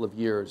couple of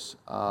years.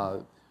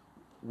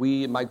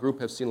 We in my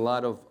group have seen a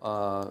lot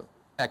of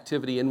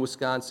activity in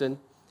Wisconsin,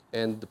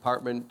 and the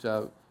department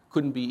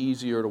couldn't be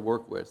easier to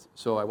work with.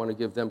 So I want to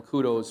give them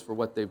kudos for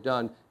what they've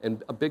done.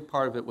 And a big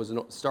part of it was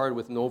started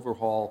with an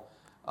overhaul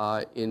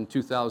in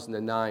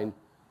 2009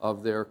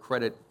 of their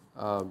credit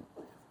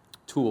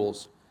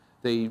tools.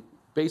 They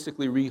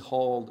basically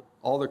rehauled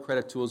all their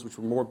credit tools, which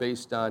were more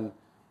based on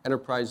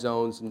enterprise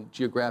zones and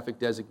geographic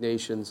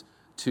designations,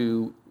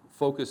 to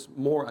focus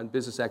more on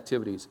business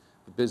activities.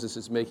 the business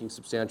is making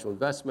substantial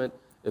investment,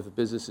 if a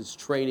business is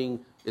training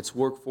its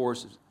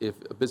workforce, if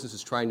a business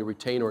is trying to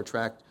retain or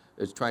attract,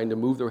 is trying to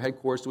move their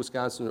headquarters to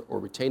Wisconsin or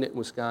retain it in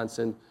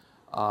Wisconsin,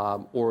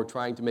 or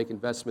trying to make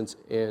investments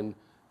in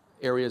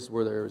areas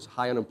where there's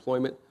high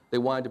unemployment. They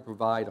wanted to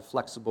provide a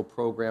flexible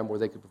program where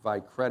they could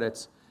provide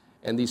credits,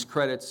 and these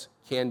credits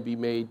can be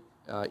made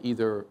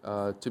either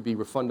to be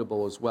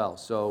refundable as well.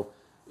 So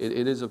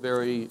it is a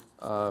very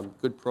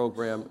good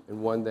program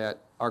and one that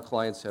our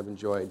clients have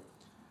enjoyed.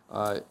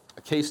 A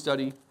case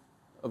study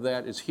of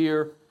that is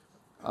here.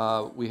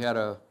 We had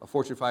a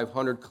Fortune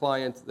 500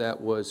 client that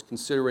was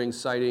considering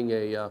siting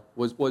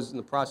was in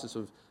the process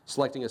of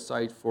selecting a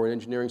site for an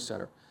engineering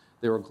center.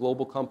 They were a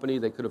global company.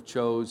 They could have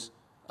chose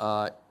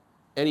a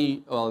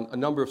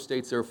number of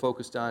states they were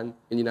focused on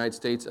in the United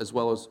States, as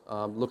well as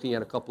looking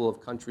at a couple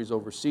of countries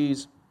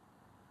overseas.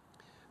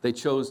 They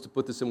chose to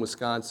put this in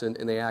Wisconsin,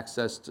 and they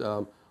accessed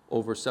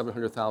over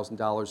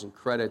 $700,000 in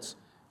credits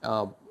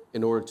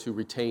in order to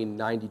retain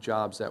 90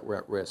 jobs that were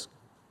at risk.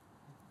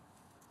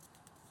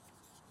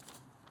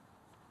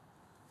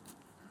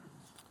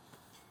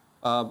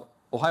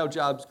 Ohio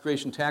Jobs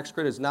Creation Tax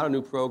Credit is not a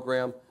new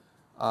program.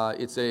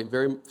 It's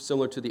very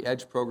similar to the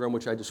EDGE program,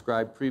 which I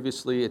described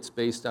previously. It's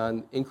based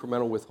on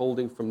incremental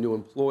withholding from new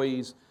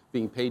employees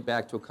being paid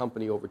back to a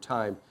company over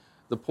time.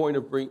 The point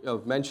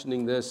of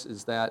mentioning this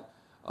is that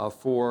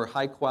for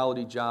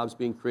high-quality jobs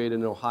being created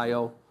in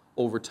Ohio,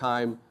 over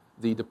time,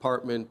 the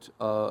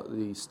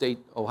state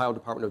Ohio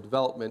Department of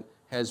Development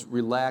has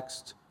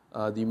relaxed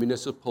the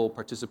municipal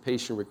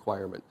participation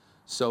requirement.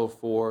 So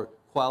for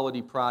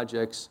quality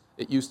projects,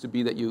 it used to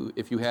be that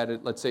if you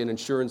had, let's say, an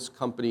insurance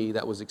company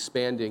that was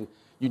expanding,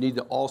 you need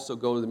to also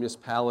go to the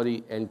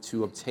municipality and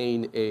to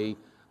obtain a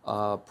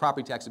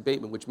property tax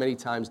abatement, which many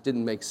times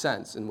didn't make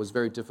sense and was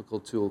very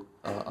difficult to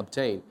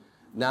obtain.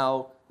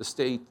 Now the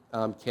state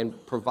can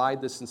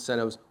provide this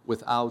incentives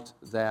without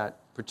that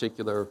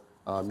particular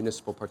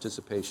municipal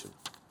participation.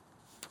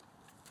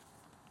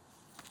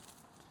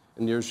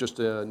 And here's just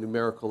a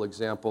numerical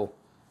example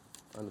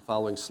on the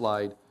following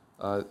slide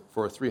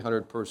for a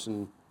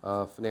 300-person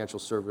financial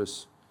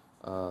service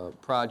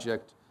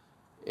project,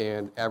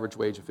 and average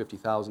wage of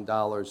 $50,000,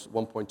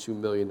 $1.2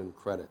 million in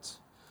credits.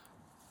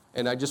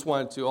 And I just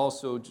wanted to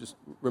also just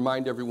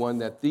remind everyone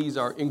that these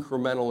are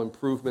incremental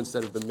improvements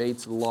that have been made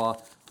to the law.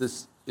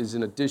 This is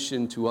in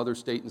addition to other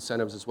state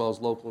incentives as well as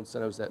local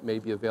incentives that may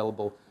be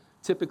available.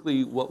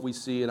 Typically, what we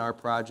see in our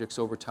projects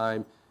over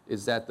time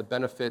is that the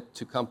benefit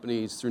to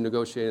companies through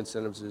negotiated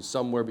incentives is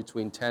somewhere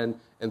between 10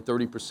 and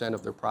 30%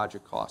 of their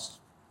project costs.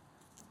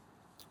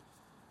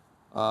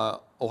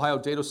 Ohio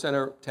data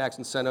center tax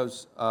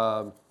incentives,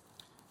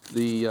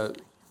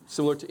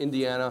 similar to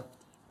Indiana,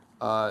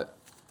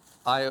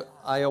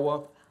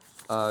 Iowa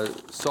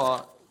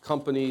saw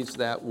companies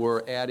that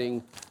were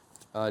adding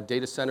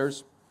data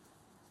centers.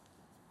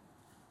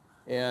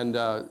 And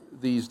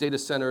these data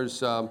centers,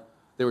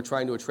 they were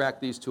trying to attract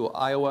these to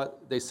Iowa.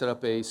 They set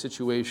up a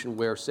situation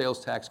where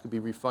sales tax could be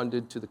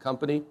refunded to the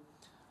company.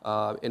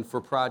 And for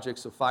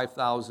projects of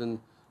 5,000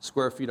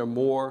 square feet or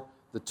more,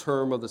 the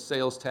term of the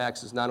sales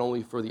tax is not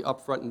only for the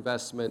upfront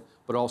investment,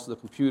 but also the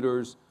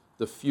computers,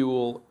 the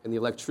fuel, and the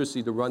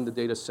electricity to run the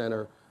data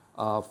center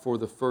for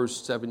the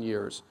first 7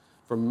 years.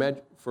 For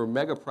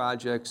mega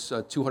projects,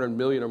 200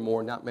 million or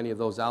more, not many of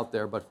those out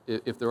there, but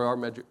if there are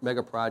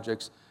mega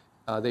projects,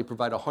 they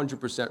provide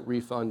 100%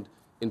 refund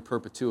in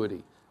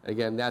perpetuity.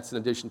 Again, that's in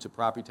addition to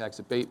property tax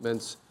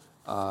abatements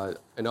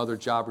and other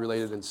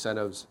job-related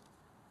incentives.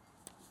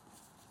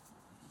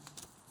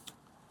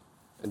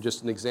 And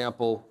just an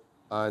example,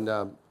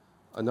 on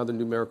another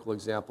numerical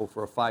example,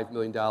 for a $5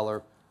 million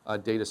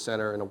data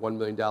center and a $1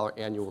 million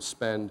annual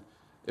spend,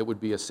 it would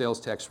be a sales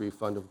tax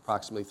refund of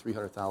approximately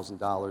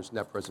 $300,000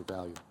 net present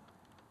value.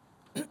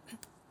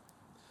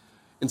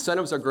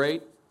 Incentives are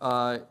great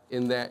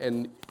in that,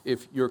 and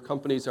if your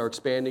companies are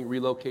expanding,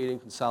 relocating,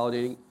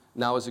 consolidating,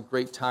 now is a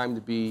great time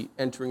to be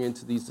entering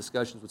into these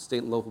discussions with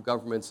state and local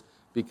governments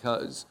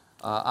because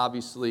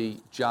obviously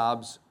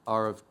jobs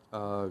are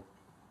of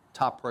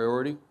top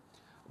priority.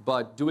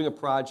 But doing a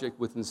project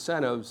with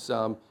incentives,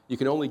 you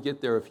can only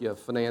get there if you have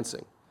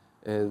financing.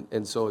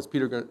 And so as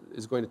Peter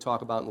is going to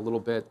talk about in a little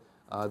bit,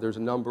 there's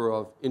a number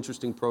of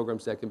interesting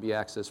programs that can be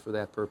accessed for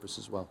that purpose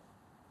as well.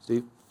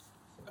 Steve?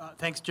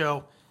 Thanks,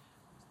 Joe.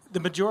 The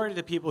majority of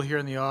the people here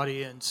in the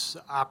audience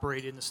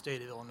operate in the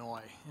state of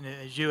Illinois. And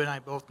as you and I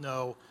both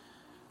know,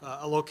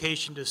 a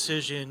location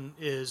decision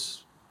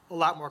is a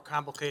lot more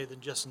complicated than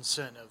just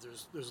incentive.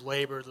 There's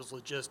labor, there's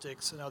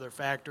logistics, and other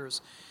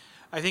factors.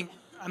 I think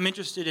I'm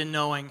interested in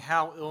knowing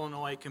how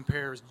Illinois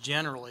compares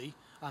generally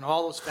on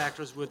all those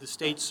factors with the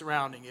states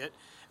surrounding it,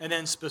 and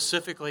then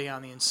specifically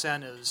on the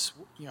incentives,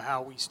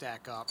 how we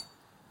stack up.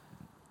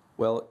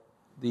 Well,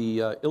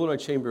 the Illinois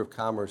Chamber of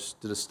Commerce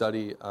did a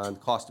study on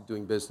cost of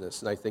doing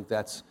business, and I think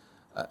that's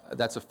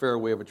a fair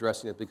way of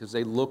addressing it because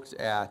they looked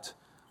at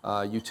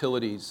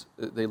utilities,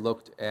 they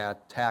looked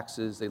at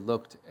taxes, they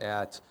looked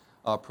at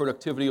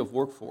productivity of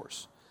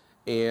workforce.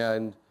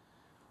 And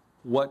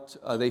what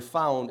they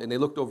found, and they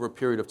looked over a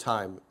period of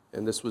time,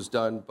 and this was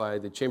done by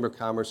the Chamber of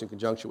Commerce in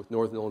conjunction with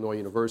Northern Illinois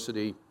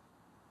University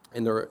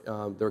and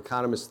their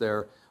economists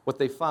there. What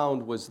they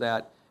found was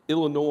that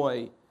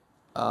Illinois,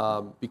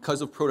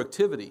 because of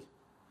productivity,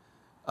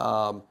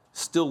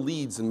 still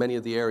leads in many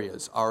of the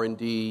areas,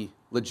 R&D,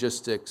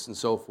 logistics, and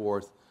so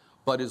forth,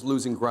 but is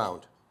losing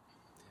ground.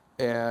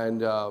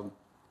 And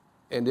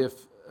if,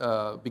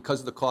 because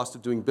of the cost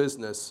of doing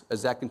business,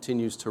 as that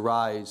continues to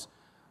rise,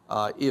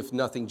 if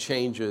nothing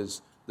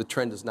changes, the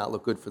trend does not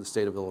look good for the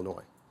state of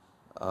Illinois.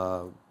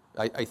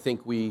 I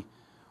think we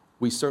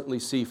certainly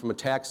see from a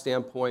tax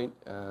standpoint,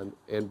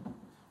 and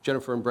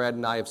Jennifer and Brad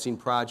and I have seen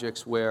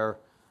projects where,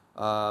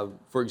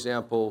 for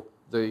example,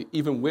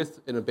 even with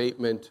an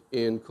abatement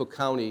in Cook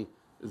County,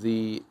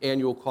 the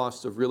annual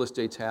cost of real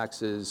estate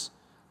taxes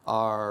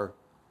are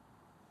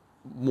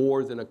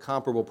more than a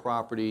comparable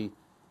property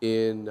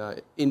in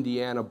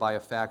Indiana by a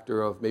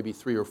factor of maybe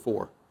 3 or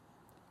 4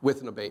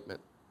 with an abatement.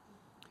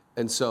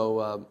 And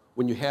so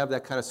when you have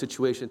that kind of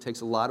situation, it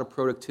takes a lot of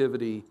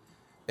productivity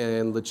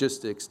and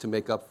logistics to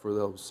make up for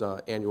those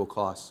annual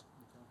costs.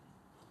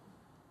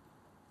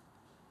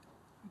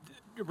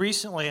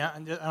 Recently, I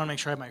want to make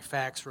sure I have my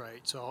facts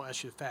right, so I'll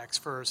ask you the facts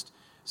first.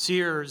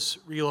 Sears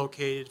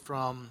relocated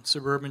from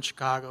suburban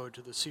Chicago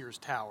to the Sears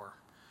Tower.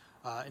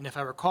 And if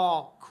I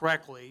recall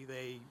correctly,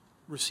 they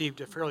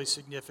received a fairly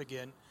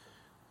significant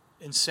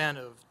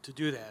incentive to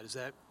do that. Is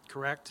that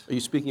correct? Are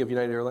you speaking of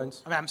United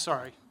Airlines? I'm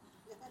sorry.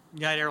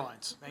 United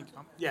Airlines. Thank you.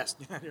 Yes,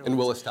 United Airlines. And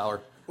Willis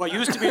Tower. Well, it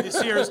used to be the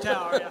Sears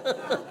Tower.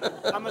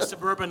 Yeah. I'm a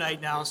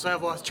suburbanite now, so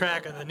I've lost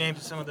track of the names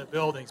of some of the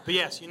buildings. But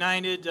yes,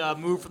 United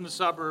moved from the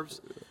suburbs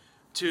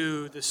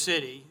to the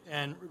city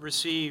and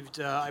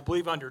received, I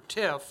believe under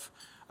TIF,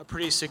 a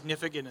pretty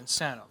significant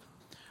incentive.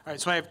 All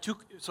right, so I have two,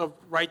 so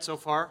right so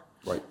far?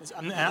 Right.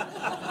 I'm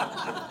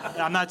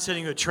not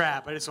setting you a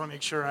trap. I just want to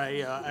make sure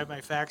I have my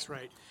facts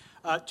right.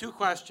 2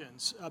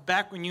 questions.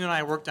 Back when you and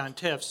I worked on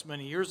TIFs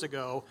many years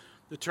ago,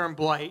 the term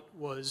blight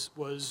was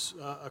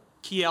a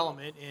key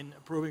element in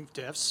approving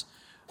TIFs.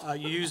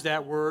 You used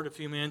that word a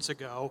few minutes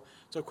ago.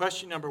 So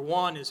question number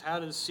 1 is, how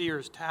does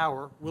Sears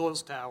Tower,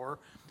 Willis Tower,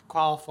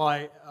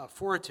 qualify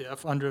for a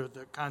TIF under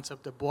the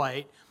concept of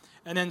blight?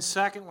 And then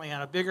secondly,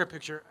 on a bigger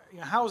picture,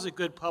 how is it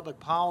good public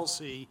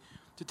policy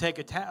to take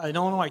an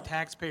Illinois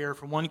taxpayer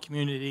from one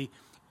community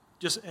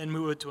and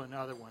move it to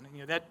another one?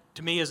 That,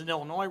 to me, as an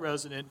Illinois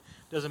resident,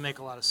 doesn't make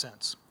a lot of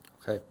sense.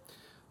 Okay.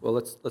 Well,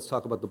 let's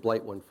talk about the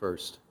blight one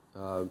first.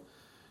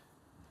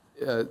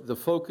 The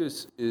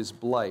focus is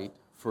blight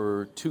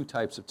for 2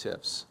 types of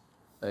TIFs,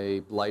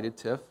 a blighted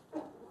TIF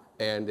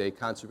and a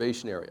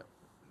conservation area.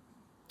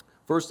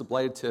 First, the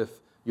blighted TIF,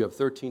 you have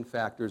 13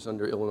 factors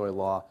under Illinois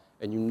law,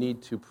 and you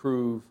need to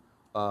prove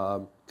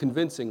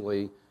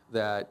convincingly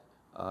that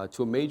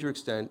to a major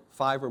extent,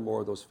 5 or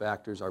more of those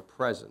factors are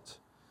present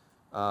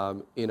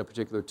in a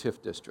particular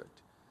TIF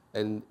district.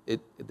 And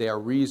they are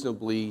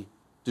reasonably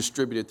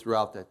distributed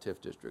throughout that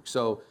TIF district.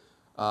 So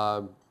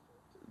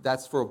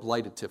that's for a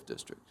blighted TIF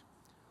district.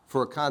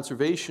 For a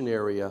conservation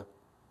area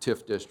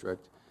TIF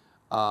district,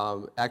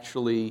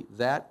 actually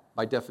that,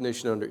 by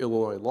definition under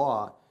Illinois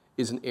law,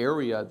 is an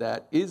area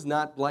that is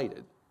not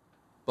blighted,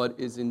 but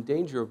is in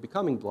danger of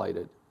becoming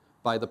blighted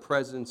by the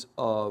presence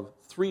of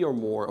 3 or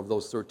more of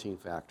those 13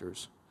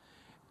 factors,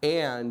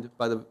 and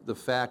by the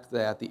fact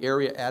that the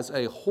area as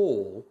a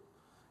whole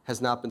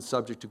has not been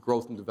subject to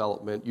growth and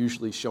development,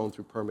 usually shown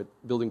through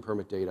building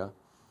permit data,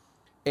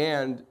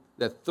 and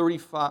that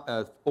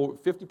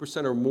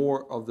 50% or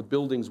more of the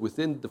buildings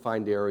within the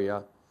defined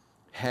area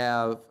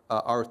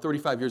are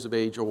 35 years of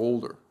age or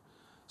older.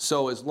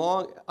 So as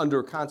long, under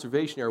a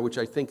conservation area, which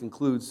I think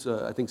includes,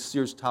 I think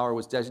Sears Tower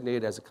was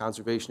designated as a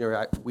conservation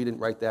area. We didn't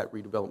write that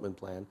redevelopment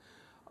plan.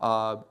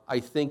 I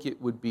think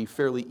it would be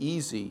fairly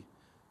easy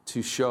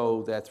to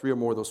show that 3 or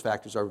more of those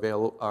factors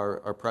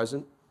are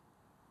present,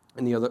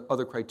 and the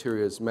other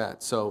criteria is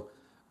met. So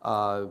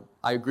I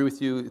agree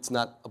with you, it's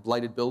not a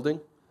blighted building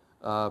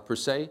per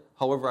se.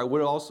 However, I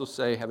would also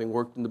say, having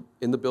worked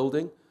in the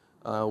building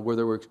where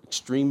there were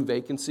extreme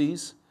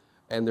vacancies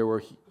and there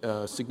were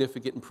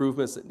significant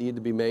improvements that needed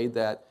to be made,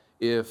 that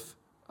if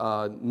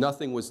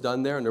nothing was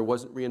done there and there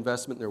wasn't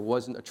reinvestment, there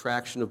wasn't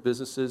attraction of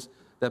businesses,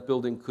 that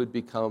building could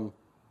become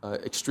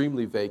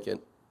extremely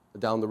vacant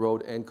down the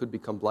road and could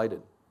become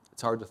blighted.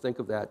 It's hard to think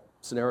of that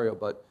scenario,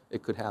 but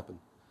it could happen.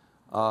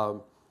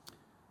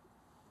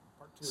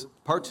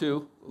 Part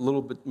two, a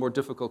little bit more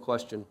difficult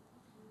question,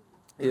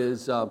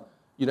 is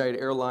United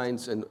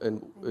Airlines, and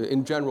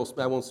in general,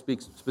 I won't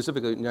speak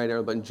specifically United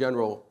Airlines, but in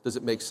general, does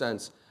it make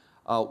sense?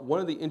 One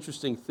of the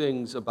interesting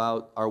things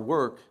about our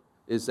work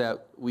is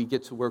that we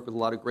get to work with a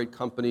lot of great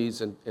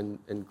companies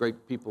and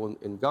great people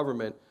in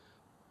government,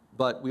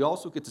 but we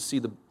also get to see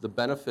the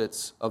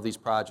benefits of these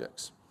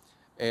projects.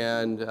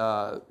 And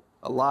a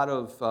lot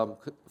of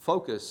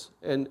focus,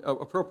 and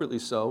appropriately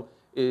so,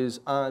 is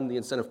on the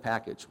incentive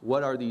package.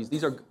 What are these?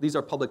 These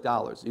are public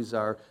dollars. These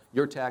are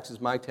your taxes,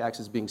 my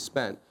taxes being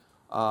spent.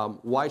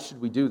 Why should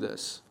we do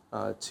this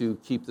to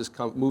keep this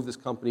move this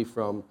company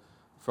from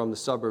the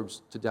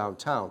suburbs to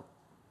downtown?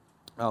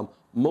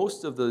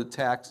 most of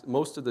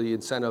the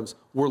incentives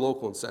were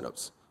local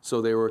incentives.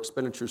 So they were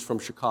expenditures from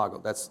Chicago.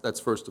 That's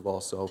first of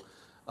all. So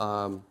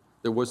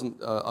there wasn't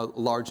a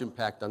large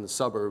impact on the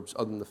suburbs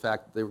other than the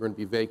fact that they were going to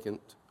be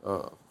vacant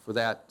for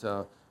that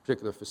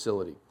particular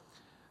facility.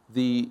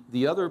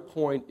 The other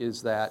point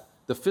is that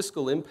the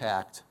fiscal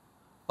impact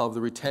of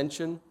the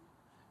retention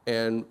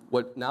and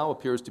what now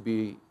appears to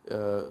be,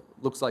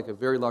 looks like a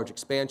very large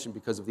expansion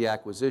because of the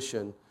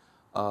acquisition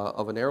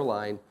of an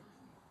airline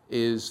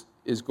is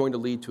going to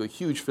lead to a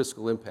huge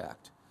fiscal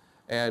impact.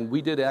 And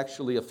we did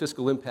actually a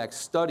fiscal impact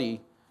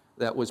study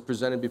that was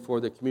presented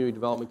before the Community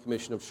Development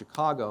Commission of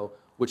Chicago,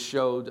 which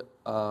showed,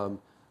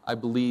 I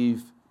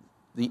believe,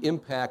 the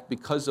impact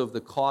because of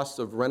the cost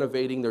of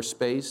renovating their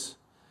space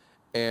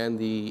and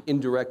the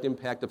indirect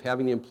impact of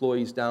having the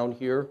employees down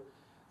here,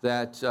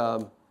 that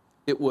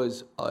it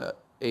was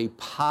a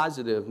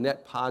positive,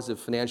 net positive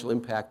financial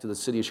impact to the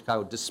city of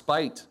Chicago,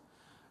 despite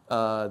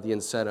the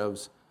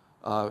incentives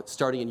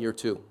starting in year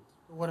 2.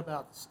 What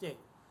about the state?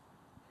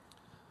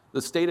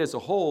 The state as a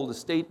whole, the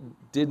state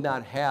did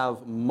not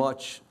have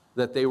much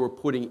that they were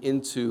putting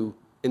into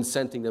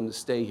incenting them to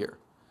stay here.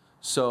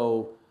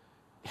 So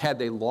had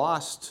they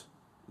lost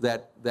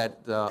that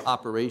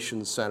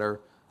operations center,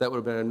 that would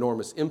have been an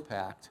enormous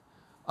impact.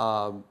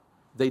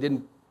 They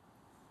didn't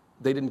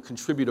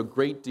contribute a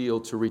great deal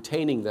to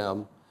retaining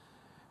them,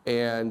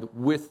 and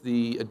with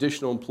the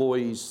additional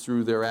employees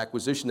through their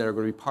acquisition that are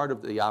going to be part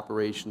of the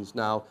operations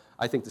now,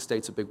 I think the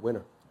state's a big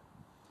winner.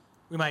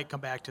 We might come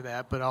back to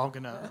that, but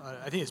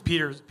I think it's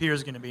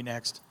Peter's going to be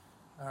next.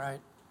 All right.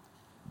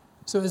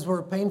 So as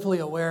we're painfully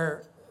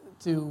aware,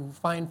 to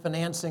find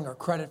financing or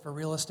credit for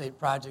real estate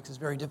projects is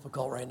very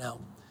difficult right now.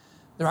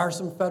 There are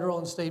some federal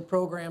and state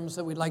programs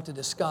that we'd like to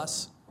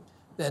discuss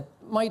that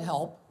might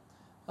help.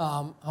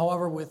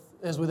 However,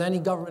 as with any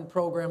government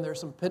program, there are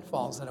some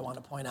pitfalls that I want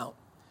to point out.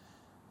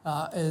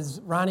 As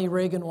Ronnie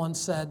Reagan once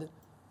said,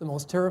 the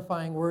most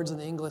terrifying words in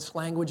the English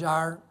language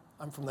are,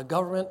 "I'm from the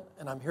government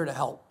and I'm here to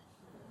help."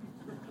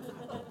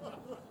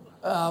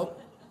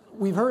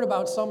 We've heard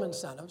about some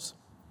incentives.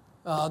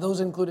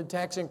 Those included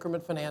tax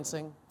increment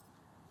financing.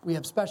 We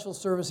have special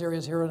service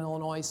areas here in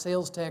Illinois,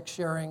 sales tax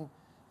sharing,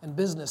 and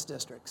business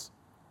districts.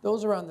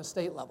 Those are on the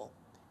state level.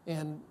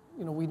 And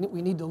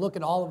we need to look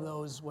at all of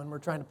those when we're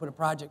trying to put a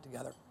project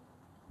together.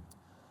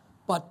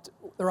 But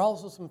there are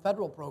also some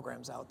federal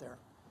programs out there.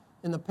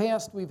 In the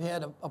past, we've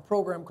had a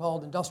program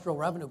called Industrial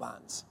Revenue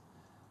Bonds.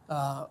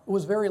 It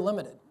was very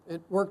limited.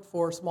 It worked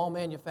for small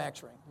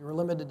manufacturing. You were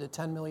limited to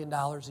 $10 million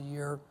a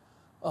year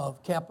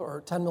of capital,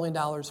 or $10 million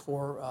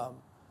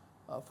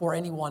for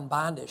any one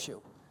bond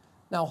issue.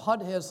 Now,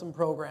 HUD has some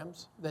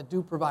programs that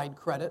do provide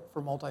credit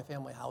for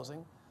multifamily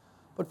housing,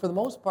 but for the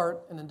most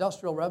part, an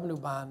industrial revenue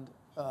bond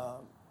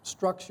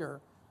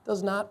structure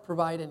does not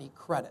provide any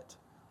credit.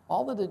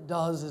 All that it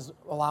does is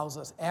allows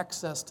us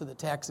access to the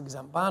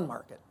tax-exempt bond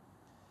market.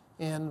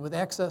 And with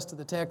access to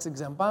the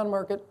tax-exempt bond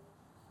market,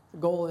 the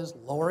goal is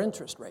lower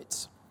interest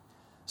rates.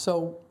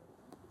 So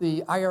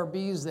the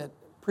IRBs that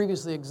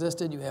previously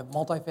existed, you have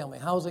multifamily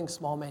housing,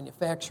 small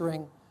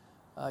manufacturing,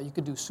 you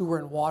could do sewer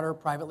and water,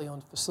 privately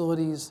owned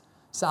facilities,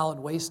 solid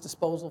waste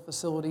disposal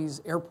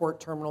facilities, airport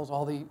terminals.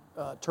 All the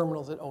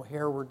terminals at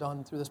O'Hare were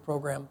done through this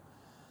program,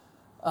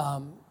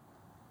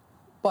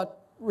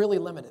 but really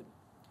limited.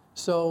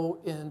 So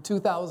in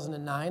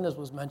 2009, as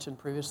was mentioned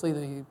previously,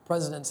 the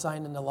president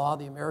signed into law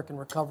the American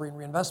Recovery and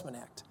Reinvestment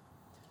Act,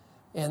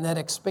 and that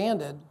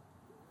expanded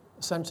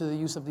essentially the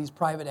use of these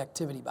private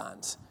activity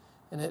bonds.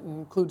 And it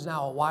includes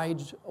now a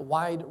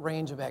wide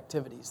range of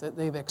activities. That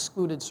they've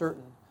excluded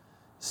certain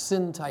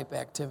sin-type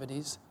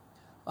activities.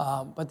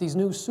 But these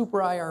new super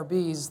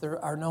IRBs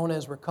are known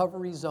as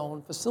recovery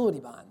zone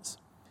facility bonds.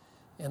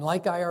 And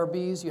like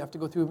IRBs, you have to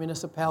go through a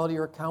municipality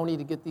or a county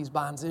to get these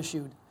bonds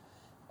issued.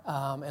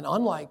 And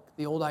unlike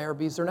the old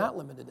IRBs, they're not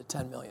limited to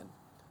 $10 million.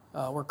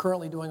 We're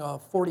currently doing a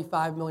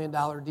 $45 million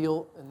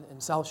deal in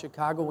South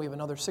Chicago. We have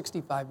another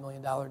 $65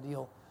 million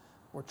deal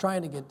we're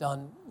trying to get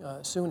done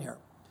soon here.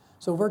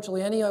 So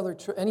virtually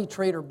any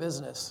trade or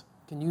business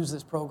can use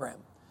this program.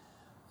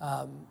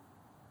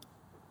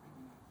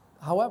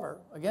 However,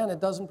 again,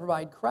 it doesn't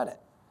provide credit.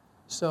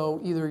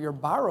 So either your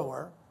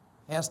borrower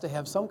has to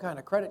have some kind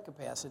of credit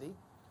capacity,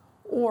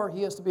 or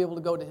he has to be able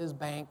to go to his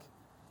bank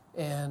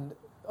and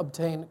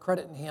obtain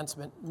credit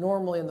enhancement,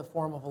 normally in the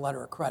form of a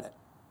letter of credit.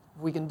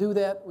 If we can do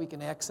that, we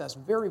can access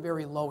very,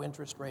 very low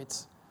interest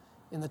rates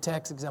in the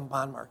tax-exempt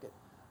bond market.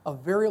 A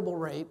variable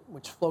rate,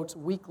 which floats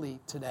weekly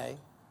today,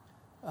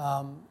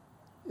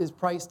 is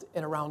priced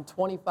at around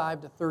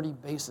 25 to 30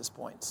 basis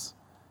points.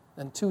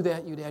 Then to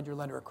that, you'd add your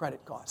letter of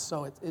credit costs.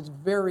 So it's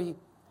very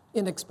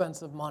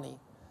inexpensive money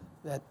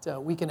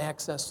that we can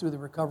access through the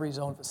recovery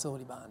zone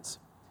facility bonds.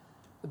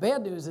 The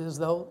bad news is,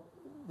 though,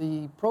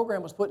 the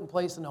program was put in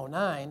place in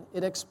 2009.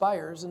 It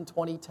expires in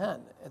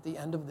 2010 at the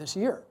end of this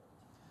year.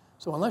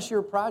 So unless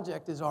your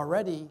project is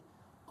already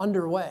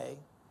underway,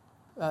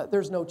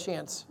 there's no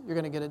chance you're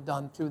going to get it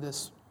done through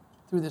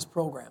this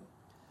program.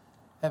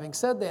 Having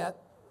said that,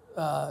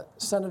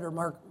 Senator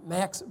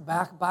Max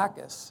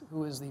Baucus,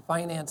 who is the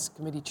Finance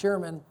Committee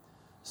Chairman,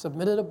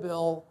 submitted a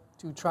bill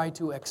to try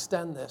to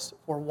extend this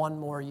for one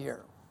more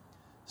year.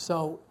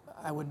 So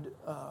I would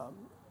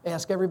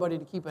ask everybody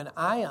to keep an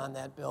eye on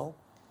that bill.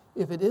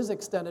 If it is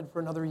extended for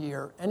another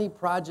year, any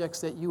projects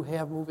that you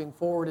have moving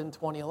forward in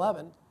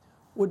 2011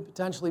 would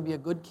potentially be a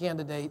good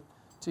candidate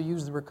to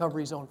use the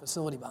recovery zone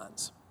facility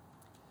bonds.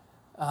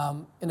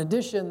 In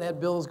addition, that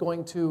bill is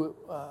going to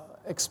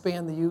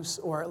expand the use,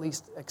 or at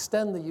least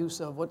extend the use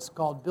of what's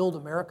called Build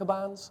America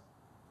bonds.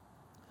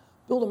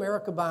 Build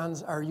America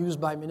bonds are used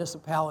by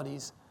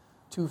municipalities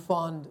to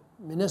fund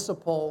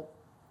municipal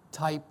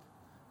type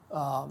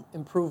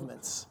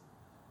improvements.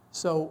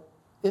 So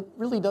it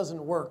really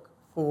doesn't work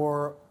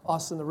for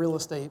us in the real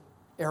estate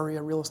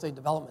area, real estate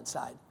development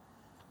side.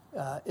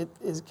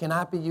 It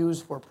cannot be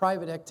used for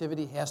private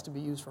activity, has to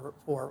be used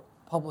for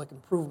public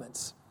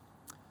improvements.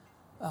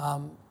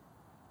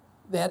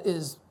 That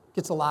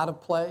gets a lot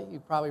of play.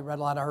 You've probably read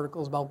a lot of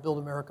articles about Build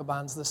America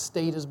bonds. The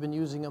state has been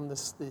using them, the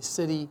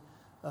city,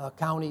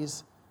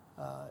 counties.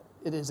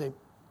 It is a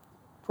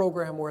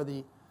program where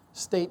the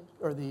state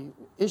or the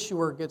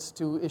issuer gets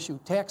to issue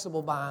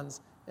taxable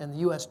bonds, and the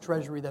U.S.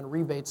 Treasury then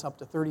rebates up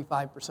to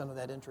 35% of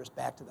that interest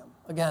back to them.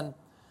 Again,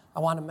 I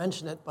want to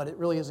mention it, but it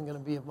really isn't going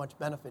to be of much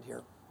benefit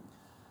here.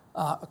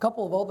 A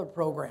couple of other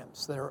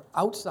programs that are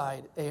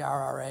outside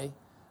ARRA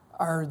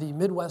are the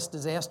Midwest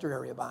Disaster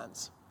Area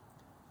bonds.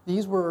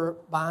 These were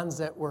bonds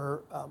that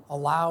were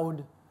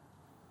allowed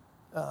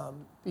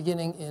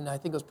beginning in, I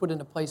think it was put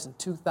into place in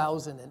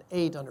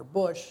 2008 under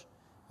Bush,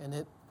 and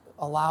it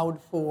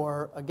allowed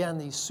for, again,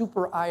 these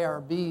super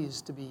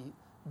IRBs to be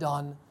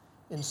done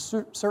in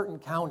certain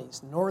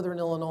counties, northern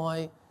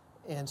Illinois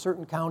and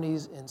certain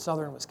counties in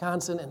southern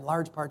Wisconsin and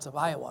large parts of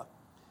Iowa.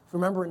 If you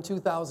remember, in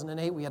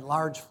 2008, we had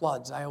large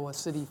floods. Iowa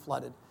City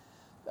flooded.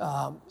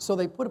 So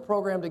they put a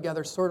program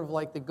together sort of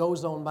like the Go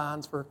Zone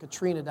bonds for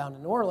Katrina down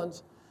in New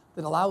Orleans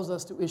that allows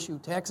us to issue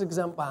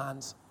tax-exempt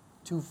bonds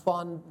to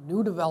fund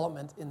new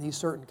development in these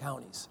certain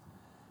counties.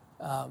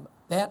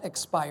 That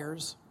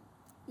expires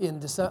on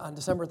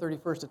December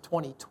 31st of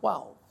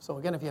 2012. So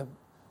again, if you have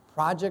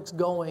projects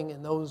going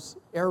in those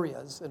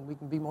areas, and we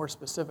can be more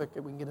specific,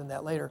 we can get into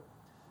that later,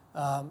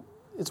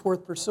 it's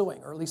worth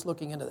pursuing, or at least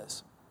looking into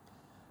this.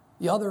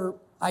 The other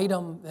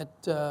item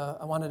that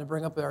I wanted to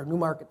bring up are new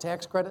market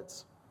tax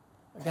credits.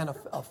 Again,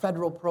 a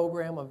federal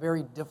program, a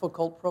very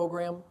difficult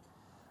program.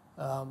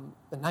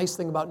 The nice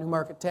thing about new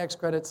market tax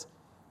credits,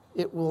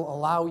 it will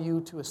allow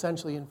you to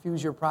essentially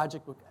infuse your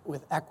project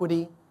with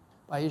equity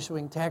by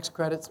issuing tax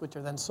credits, which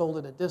are then sold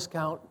at a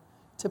discount.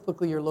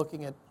 Typically, you're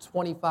looking at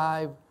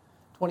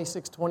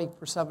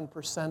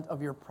 27%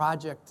 of your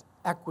project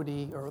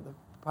equity, or the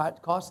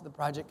cost of the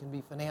project can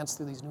be financed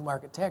through these new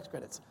market tax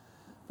credits,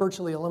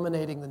 virtually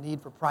eliminating the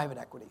need for private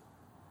equity.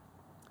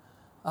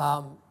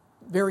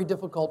 Very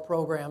difficult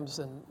programs,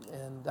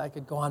 and I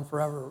could go on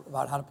forever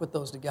about how to put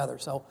those together.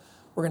 So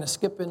we're going to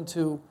skip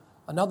into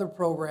another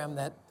program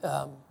that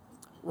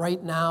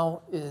right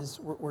now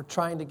we're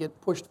trying to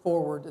get pushed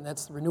forward, and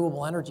that's the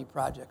renewable energy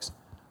projects.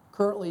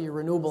 Currently, your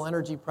renewable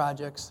energy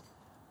projects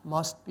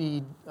must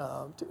be,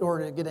 in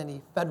order to get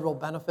any federal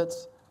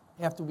benefits,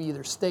 have to be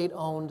either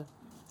state-owned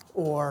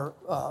or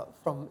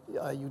from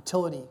a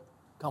utility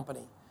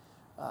company.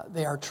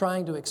 They are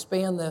trying to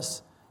expand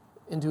this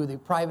into the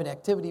private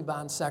activity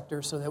bond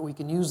sector so that we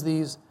can use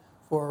these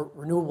for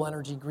renewable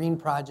energy green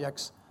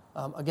projects,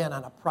 again,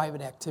 on a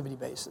private activity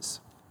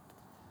basis.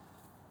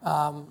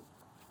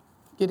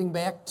 Getting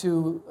back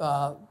to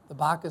the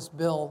Baucus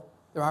bill,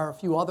 there are a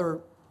few other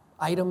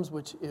items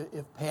which,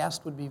 if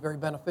passed, would be very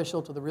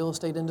beneficial to the real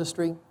estate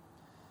industry.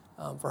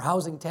 For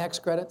housing tax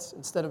credits,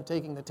 instead of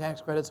taking the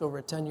tax credits over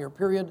a 10-year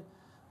period,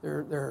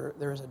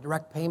 there is a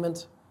direct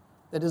payment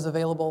that is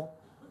available.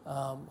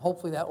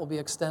 Hopefully that will be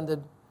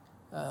extended.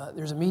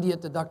 There's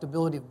immediate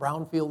deductibility of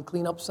brownfield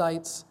cleanup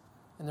sites,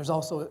 and there's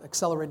also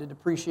accelerated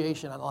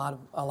depreciation on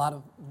a lot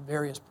of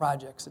various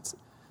projects.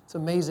 It's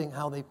amazing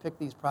how they pick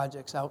these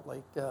projects out,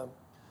 like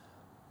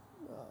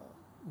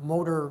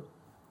motor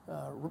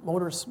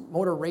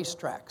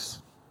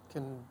racetracks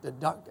can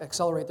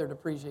accelerate their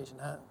depreciation.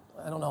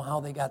 I don't know how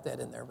they got that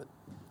in there, but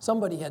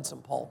somebody had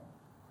some pull.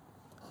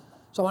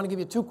 So I want to give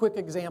you two quick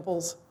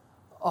examples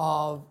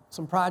of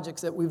some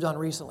projects that we've done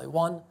recently.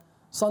 One,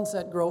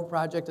 Sunset Grove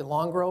project in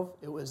Long Grove.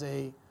 It was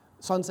a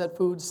Sunset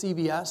Foods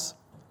CVS.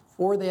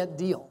 For that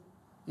deal,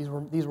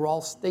 these were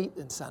all state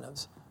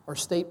incentives or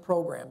state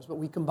programs, but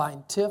we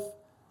combined TIF,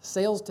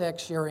 sales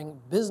tax sharing,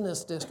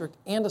 business district,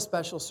 and a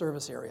special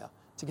service area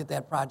to get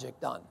that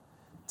project done.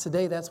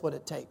 Today, that's what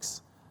it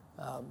takes.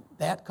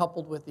 That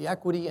coupled with the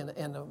equity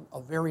and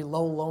a very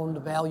low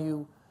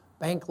loan-to-value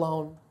bank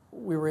loan,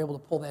 we were able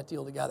to pull that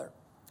deal together.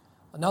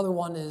 Another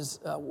one is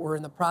we're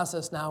in the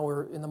process now,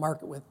 we're in the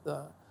market with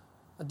a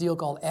deal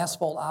called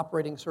Asphalt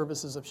Operating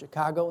Services of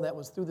Chicago. That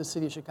was through the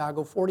city of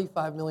Chicago,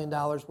 $45 million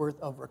worth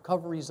of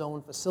recovery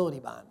zone facility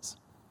bonds.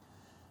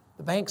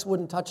 The banks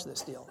wouldn't touch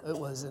this deal. It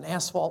was an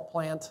asphalt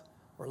plant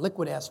or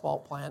liquid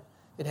asphalt plant.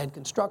 It had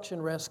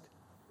construction risk.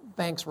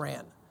 Banks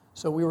ran.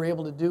 So we were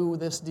able to do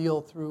this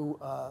deal through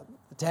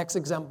the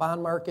tax-exempt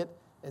bond market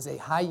as a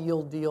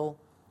high-yield deal,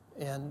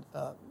 and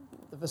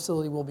the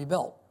facility will be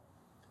built.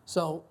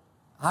 So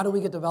how do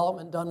we get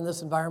development done in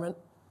this environment?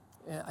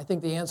 I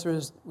think the answer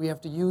is we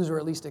have to use or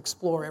at least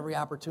explore every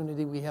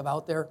opportunity we have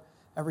out there,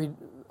 every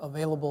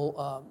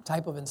available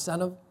type of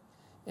incentive.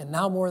 And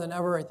now more than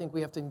ever, I think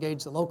we have to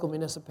engage the local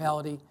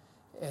municipality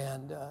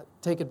and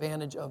take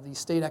advantage of these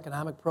state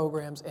economic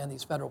programs and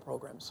these federal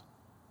programs.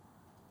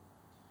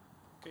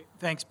 Okay,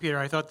 thanks, Peter.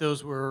 I thought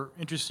those were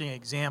interesting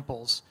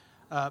examples.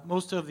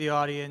 Most of the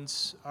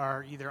audience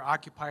are either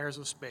occupiers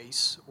of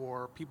space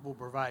or people who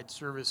provide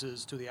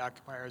services to the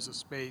occupiers of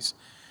space.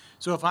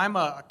 So if I'm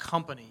a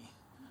company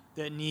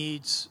that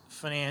needs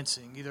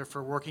financing, either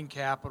for working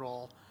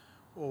capital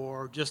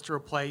or just to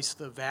replace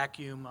the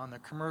vacuum on the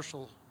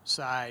commercial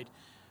side,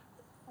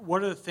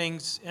 what are the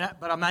things,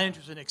 but I'm not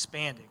interested in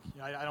expanding.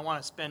 I don't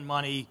want to spend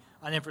money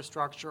on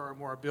infrastructure or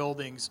more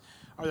buildings.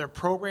 Are there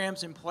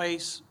programs in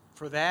place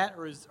for that,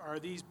 or are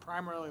these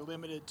primarily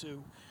limited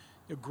to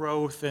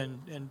growth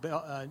and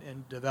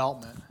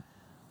development?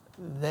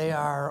 They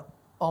are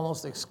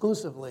almost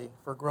exclusively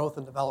for growth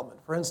and development.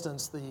 For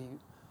instance, the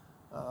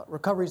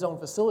recovery zone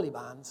facility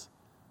bonds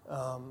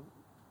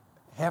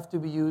have to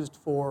be used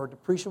for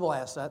depreciable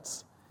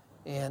assets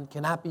and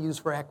cannot be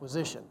used for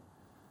acquisition.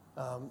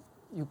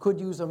 You could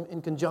use them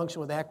in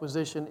conjunction with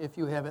acquisition if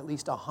you have at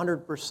least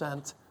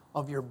 100%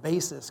 of your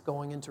basis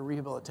going into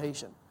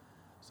rehabilitation.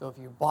 So if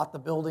you bought the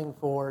building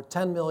for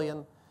 $10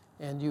 million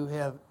and you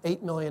have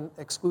 $8 million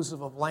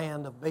exclusive of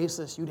land of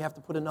basis, you'd have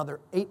to put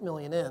another $8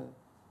 million in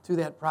to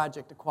that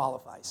project to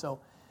qualify. So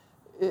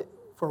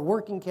for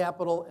working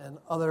capital and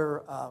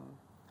other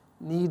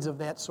needs of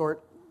that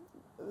sort,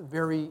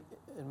 in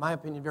my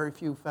opinion, very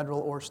few federal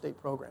or state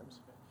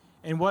programs.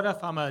 And what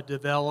if I'm a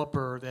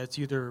developer that's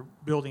either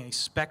building a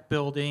spec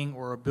building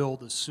or a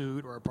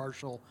build-to-suit or a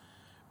partial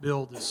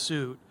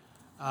build-to-suit?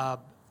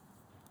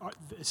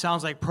 It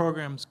sounds like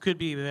programs could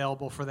be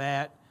available for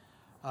that.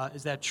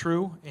 Is that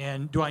true?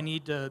 And do I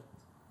need to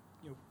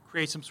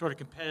create some sort of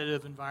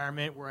competitive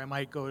environment where I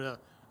might go to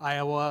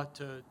Iowa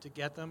to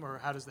get them, or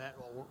how does that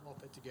all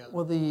fit together?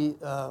 Well, the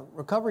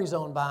recovery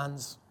zone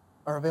bonds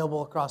are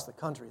available across the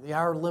country. They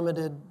are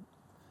limited.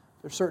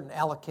 There's certain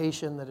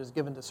allocation that is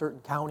given to certain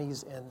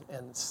counties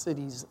and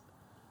cities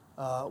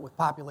with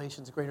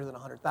populations greater than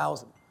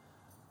 100,000.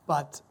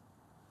 But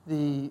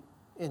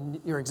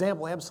in your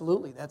example,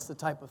 absolutely, that's the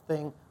type of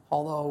thing.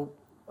 Although,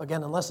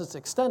 again, unless it's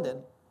extended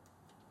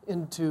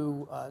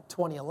into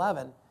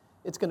 2011,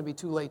 it's going to be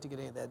too late to get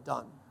any of that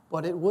done.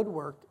 But it would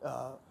work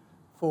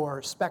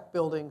for spec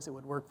buildings. It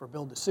would work for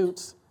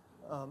build-to-suits.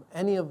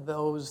 Any of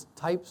those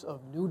types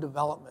of new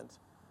development,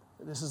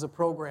 this is a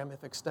program,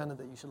 if extended,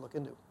 that you should look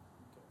into.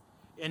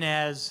 And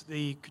as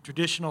the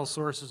traditional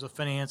sources of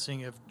financing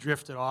have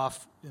drifted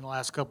off in the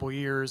last couple of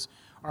years,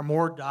 are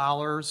more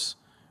dollars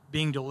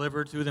being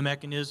delivered through the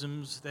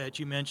mechanisms that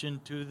you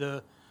mentioned to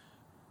the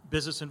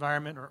business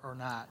environment or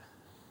not?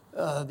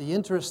 The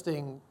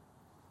interesting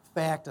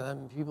fact,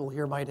 and people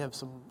here might have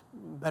some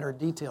better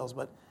details,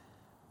 but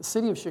the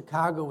city of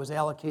Chicago was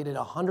allocated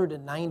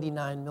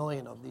 $199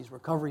 million of these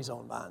recovery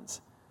zone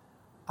bonds.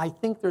 I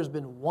think there's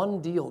been one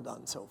deal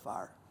done so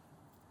far.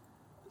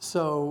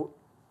 So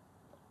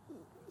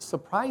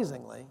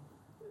surprisingly,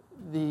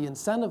 the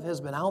incentive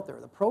has been out there,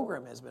 the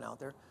program has been out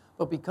there,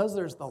 but because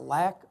there's the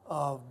lack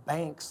of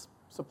banks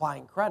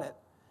supplying credit,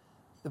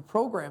 the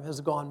program has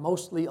gone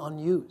mostly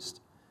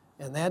unused.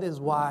 And that is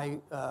why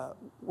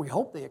we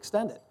hope they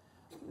extend it.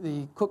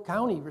 The Cook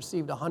County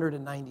received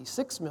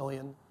 $196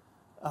 million,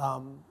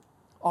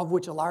 of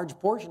which a large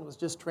portion was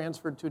just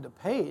transferred to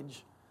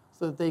DePage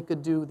so that they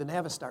could do the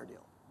Navistar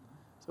deal.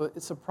 So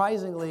it's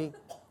surprisingly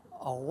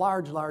a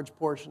large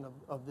portion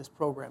of this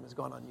program has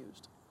gone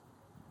unused.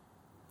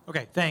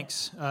 Okay,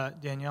 thanks.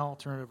 Danielle, I'll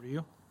turn it over to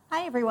you.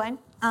 Hi, everyone.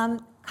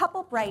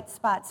 Couple bright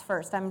spots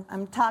first.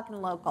 I'm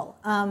talking local,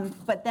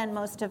 but then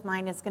most of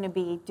mine is going to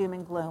be doom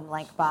and gloom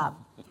like Bob.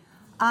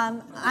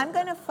 I'm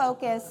going to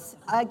focus,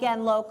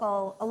 again,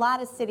 local, a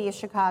lot of city of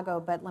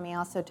Chicago, but let me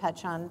also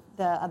touch on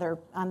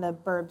the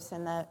burbs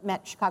in the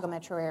Chicago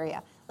metro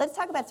area. Let's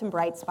talk about some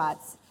bright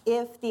spots.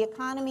 If the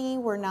economy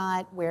were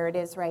not where it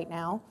is right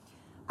now,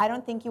 I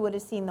don't think you would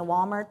have seen the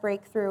Walmart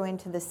breakthrough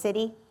into the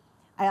city.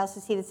 I also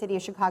see the city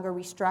of Chicago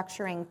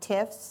restructuring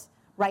TIFs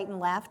right and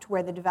left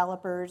where the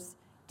developers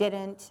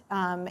didn't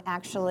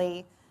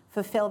actually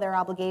fulfill their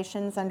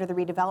obligations under the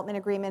redevelopment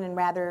agreement, and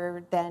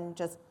rather than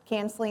just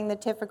canceling the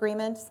TIF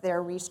agreements,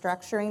 they're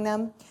restructuring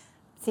them.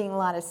 Seeing a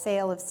lot of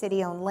sale of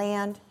city-owned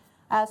land.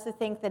 I also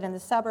think that in the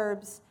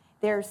suburbs,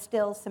 there's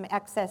still some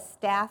excess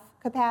staff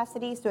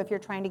capacity, so if you're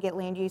trying to get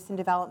land use and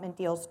development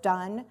deals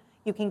done,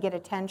 you can get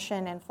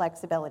attention and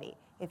flexibility.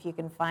 If you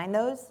can find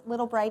those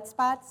little bright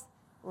spots,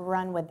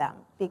 run with them,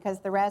 because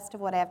the rest of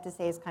what I have to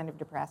say is kind of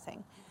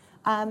depressing.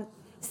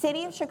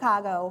 City of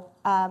Chicago,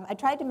 I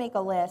tried to make a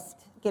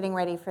list getting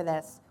ready for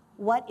this.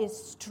 What is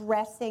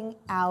stressing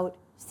out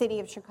City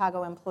of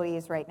Chicago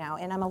employees right now?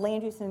 And I'm a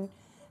land use and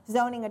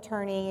zoning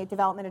attorney,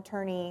 development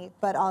attorney,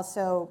 but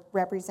also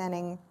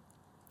representing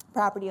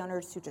property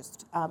owners who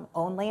just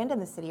own land in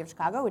the city of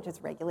Chicago, which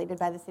is regulated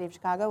by the city of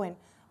Chicago in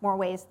more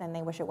ways than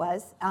they wish it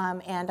was.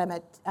 And I'm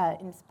a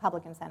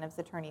public incentives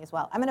attorney as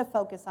well. I'm going to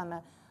focus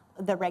on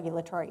the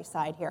regulatory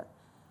side here.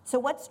 So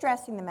what's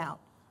stressing them out?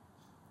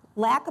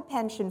 Lack of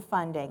pension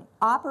funding,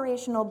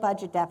 operational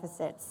budget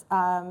deficits,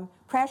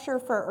 pressure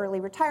for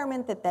early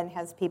retirement that then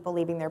has people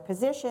leaving their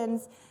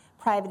positions,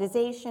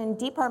 privatization,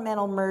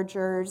 departmental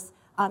mergers.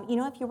 You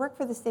know, if you work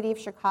for the city of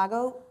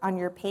Chicago, on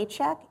your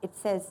paycheck, it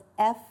says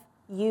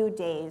FU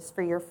days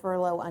for your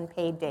furlough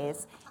unpaid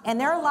days. And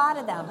there are a lot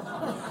of them.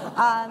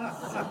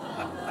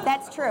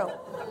 That's true.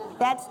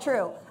 That's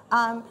true.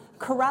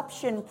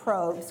 Corruption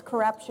probes,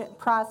 corruption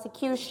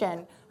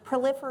prosecution,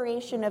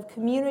 proliferation of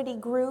community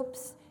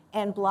groups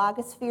and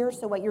blogosphere.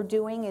 So what you're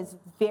doing is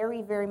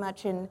very, very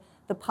much in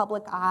the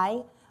public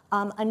eye.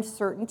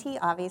 Uncertainty,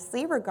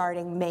 obviously,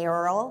 regarding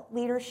mayoral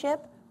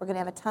leadership. We're going to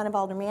have a ton of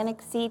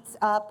aldermanic seats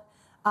up.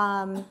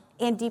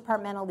 And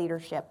departmental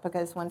leadership,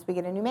 because once we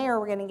get a new mayor,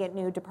 we're going to get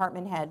new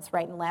department heads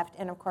right and left,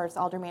 and of course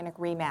aldermanic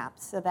remaps,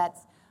 so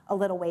that's a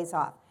little ways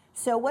off.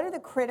 So what are the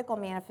critical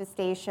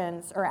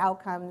manifestations or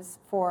outcomes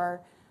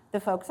for the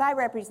folks I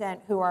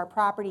represent who are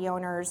property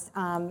owners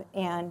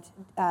and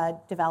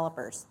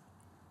developers?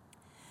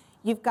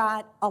 You've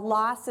got a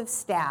loss of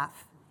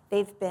staff.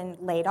 They've been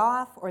laid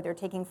off or they're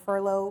taking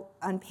furlough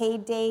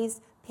unpaid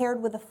days,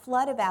 paired with a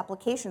flood of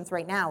applications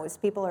right now as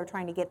people are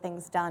trying to get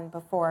things done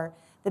before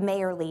the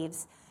mayor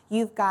leaves.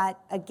 You've got,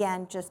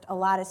 again, just a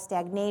lot of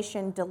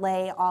stagnation,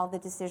 delay. All the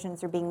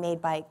decisions are being made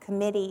by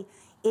committee.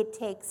 It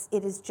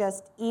is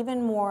just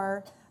even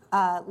more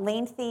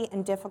lengthy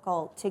and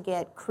difficult to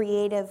get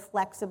creative,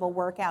 flexible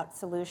workout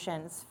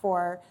solutions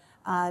for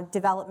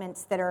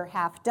developments that are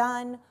half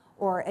done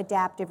or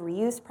adaptive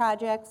reuse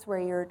projects where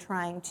you're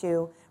trying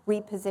to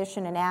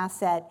reposition an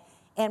asset.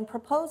 And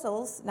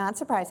proposals, not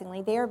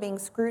surprisingly, they are being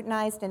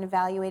scrutinized and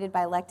evaluated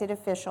by elected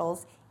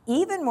officials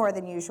even more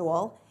than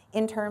usual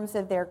in terms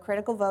of their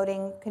critical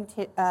voting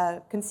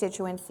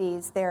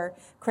constituencies, their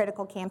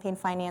critical campaign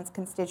finance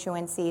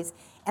constituencies.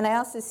 And I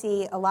also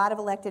see a lot of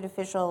elected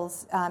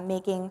officials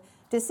making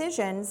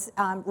decisions,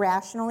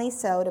 rationally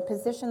so, to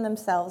position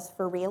themselves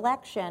for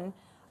re-election.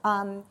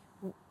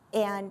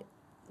 And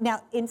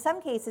now, in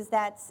some cases,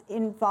 that's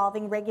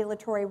involving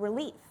regulatory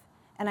relief.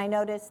 And I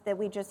noticed that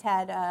we just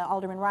had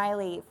Alderman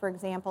Riley, for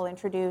example,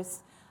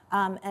 introduce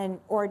an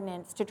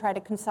ordinance to try to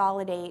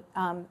consolidate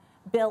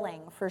billing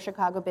for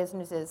Chicago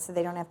businesses so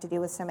they don't have to deal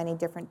with so many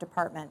different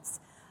departments.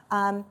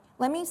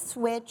 Let me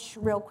switch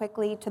real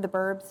quickly to the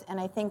burbs,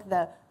 and I think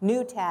the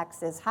new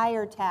taxes,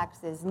 higher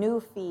taxes, new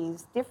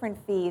fees, different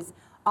fees,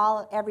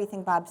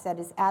 everything Bob said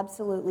is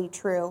absolutely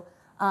true.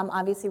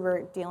 Obviously,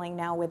 we're dealing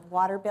now with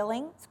water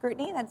billing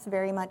scrutiny. That's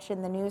very much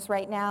in the news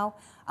right now.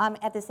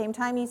 At the same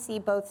time, you see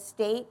both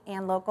state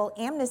and local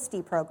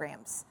amnesty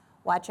programs.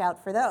 Watch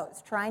out for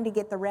those. Trying to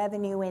get the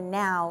revenue in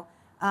now,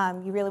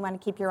 you really want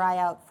to keep your eye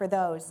out for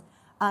those.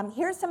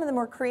 Here's some of the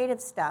more creative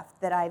stuff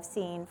that I've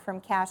seen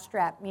from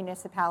cash-strapped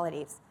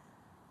municipalities,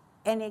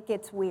 and it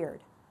gets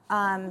weird.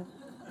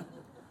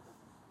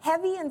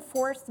 Heavy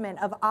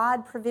enforcement of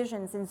odd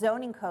provisions in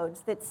zoning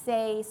codes that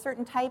say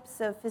certain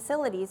types of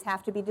facilities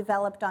have to be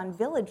developed on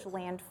village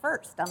land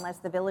first, unless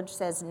the village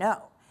says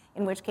no,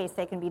 in which case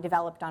they can be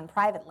developed on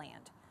private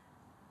land.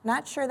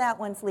 Not sure that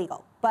one's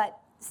legal, but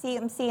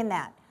I'm seeing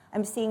that.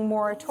 I'm seeing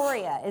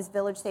moratoria as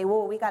village say,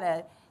 well, we got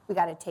to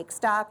take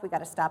stock, we got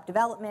to stop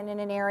development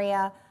in an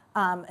area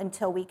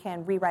until we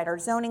can rewrite our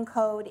zoning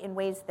code in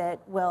ways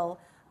that will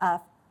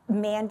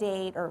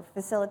mandate or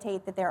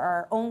facilitate that there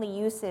are only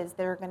uses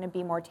that are going to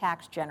be more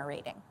tax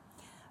generating.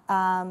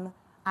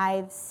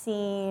 I've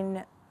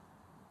seen,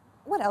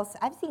 what else?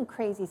 I've seen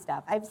crazy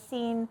stuff. I've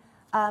seen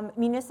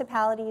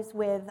municipalities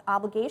with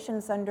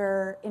obligations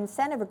under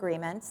incentive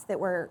agreements that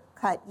were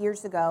cut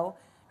years ago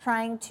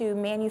trying to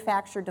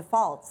manufacture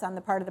defaults on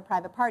the part of the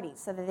private parties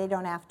so that they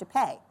don't have to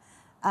pay.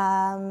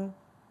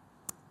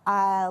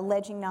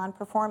 Alleging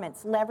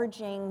non-performance,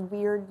 leveraging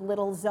weird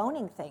little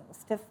zoning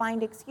things to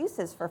find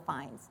excuses for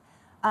fines.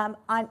 I'm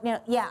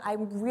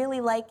really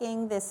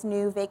liking this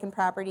new vacant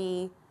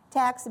property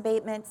tax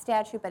abatement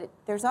statute, but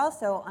there's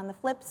also, on the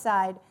flip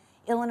side,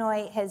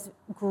 Illinois has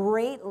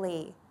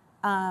greatly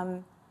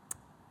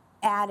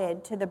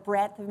added to the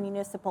breadth of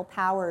municipal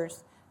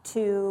powers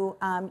to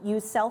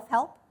use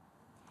self-help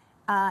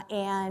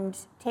and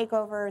take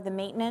over the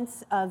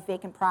maintenance of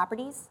vacant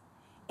properties,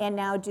 and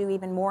now do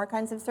even more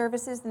kinds of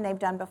services than they've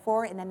done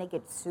before, and then they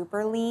get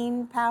super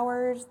lien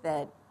powers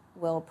that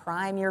will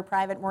prime your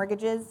private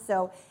mortgages.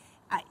 So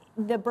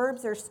the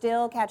burbs are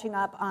still catching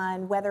up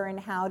on whether and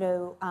how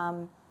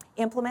to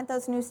implement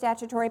those new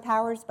statutory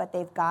powers, but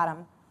they've got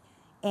them.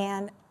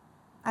 And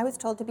I was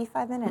told to be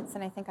 5 minutes,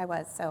 and I think I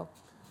was, so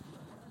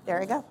there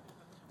I go.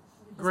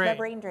 Great. It's the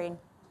brain drain.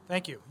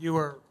 Thank you. You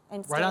were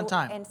right on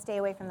time. And stay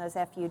away from those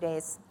FU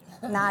days.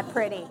 Not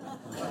pretty.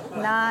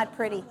 Not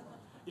pretty.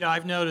 You know,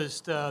 I've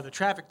noticed the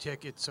traffic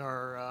tickets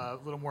are a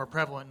little more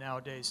prevalent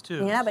nowadays,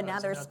 too. Yeah, but So now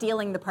that's they're another-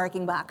 stealing the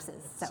parking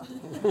boxes. So.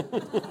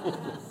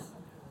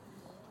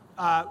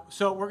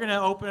 So we're going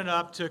to open it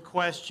up to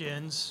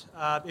questions.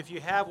 If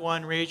you have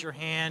one, raise your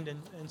hand,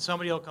 and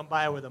somebody will come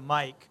by with a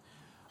mic.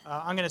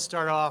 I'm going to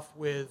start off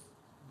with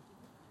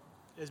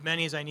as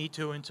many as I need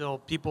to until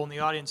people in the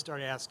audience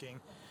start asking.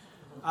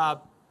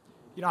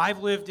 I've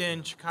lived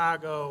in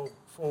Chicago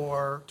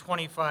for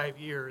 25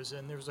 years,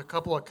 and there's a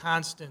couple of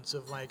constants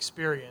of my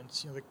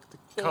experience.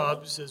 The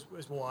Cubs is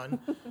one.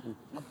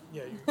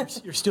 Yeah,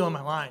 you're stealing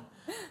my line.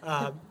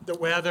 The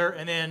weather,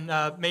 and then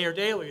Mayor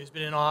Daley has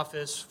been in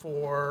office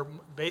for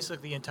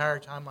basically the entire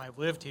time I've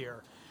lived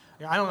here.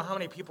 I don't know how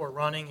many people are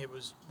running. It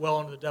was well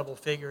into the double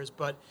figures,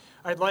 but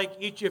I'd like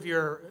each of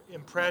your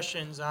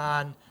impressions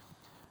on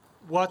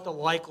what the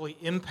likely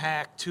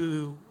impact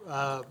to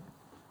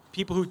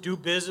people who do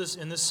business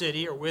in the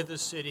city or with the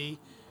city,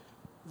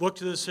 look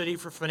to the city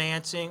for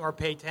financing or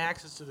pay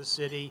taxes to the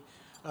city,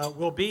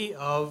 will be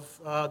of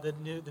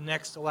the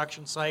next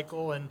election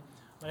cycle. And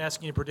I'm not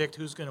asking you to predict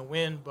who's going to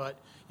win, but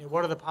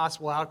what are the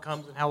possible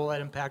outcomes and how will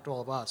that impact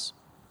all of us?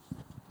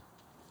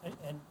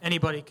 And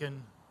anybody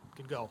can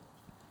go.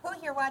 Who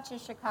here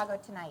watches Chicago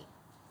tonight?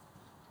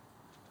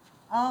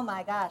 Oh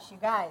my gosh, you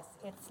guys,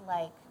 it's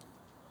like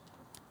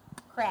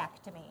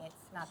crack to me. It's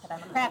not that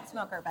I'm a crack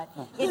smoker, but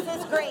it's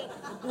this great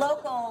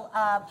local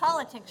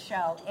politics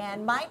show.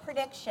 And my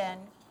prediction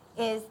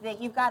is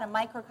that you've got a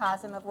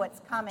microcosm of what's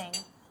coming.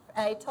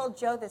 I told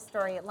Joe this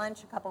story at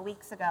lunch a couple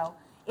weeks ago.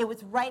 It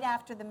was right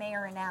after the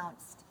mayor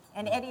announced,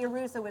 and Eddie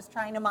Aruza was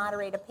trying to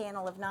moderate a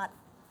panel of not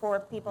 4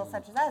 people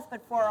such as us,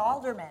 but 4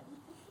 aldermen.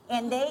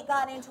 And they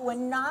got into a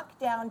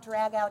knockdown,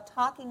 drag-out,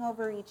 talking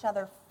over each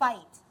other fight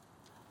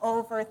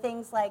over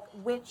things like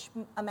which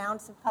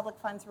amounts of public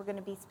funds were going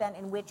to be spent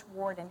in which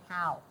ward and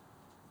how.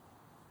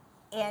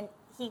 And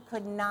he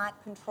could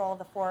not control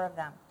the 4 of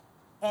them.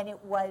 And it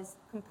was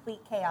complete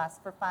chaos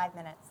for 5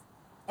 minutes.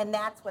 And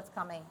that's what's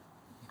coming.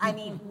 I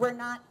mean, we're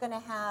not going to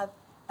have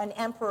an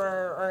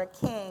emperor or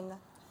a king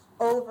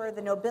over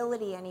the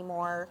nobility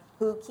anymore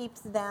who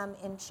keeps them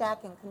in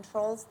check and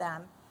controls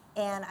them.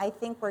 And I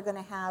think we're going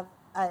to have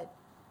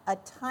a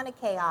ton of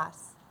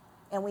chaos.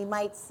 And we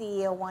might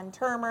see a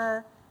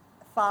one-termer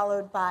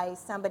followed by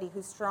somebody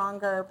who's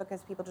stronger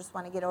because people just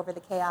want to get over the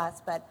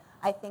chaos. But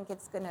I think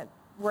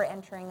we're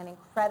entering an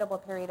incredible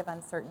period of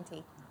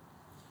uncertainty.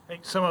 I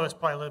think some of us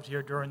probably lived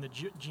here during the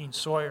Gene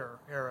Sawyer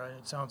era, and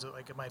it sounds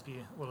like it might be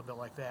a little bit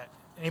like that.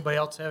 Anybody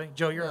else having?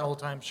 Joe, you're an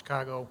old-time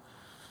Chicago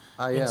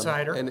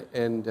insider.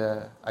 And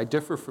I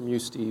differ from you,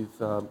 Steve,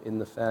 in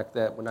the fact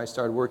that when I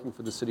started working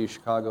for the city of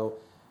Chicago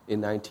in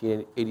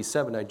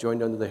 1987, I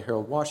joined under the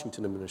Harold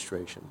Washington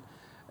administration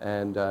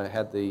and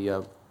had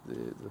the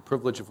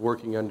privilege of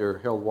working under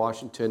Harold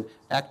Washington,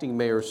 acting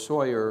Mayor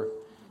Sawyer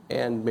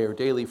and Mayor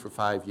Daley for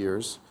 5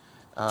 years,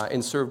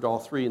 and served all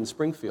 3 in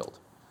Springfield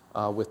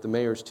with the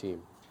mayor's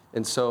team.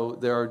 And so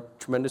there are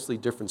tremendously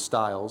different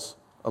styles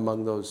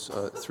among those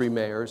 3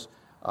 mayors.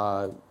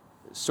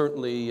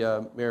 Certainly,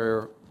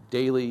 Mayor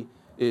Daley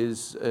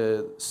is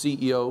a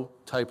CEO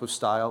type of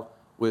style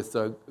with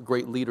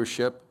great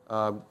leadership,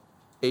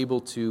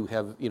 able to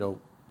have,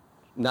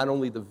 not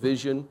only the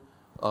vision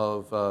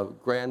of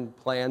grand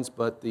plans,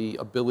 but the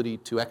ability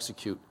to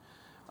execute.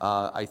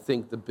 I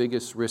think the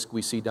biggest risk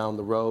we see down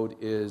the road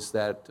is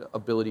that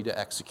ability to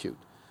execute,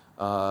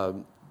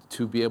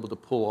 to be able to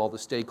pull all the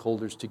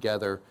stakeholders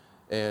together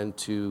and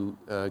to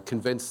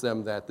convince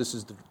them that this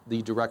is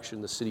the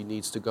direction the city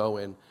needs to go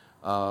in,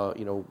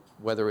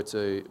 whether it's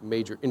a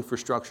major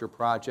infrastructure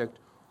project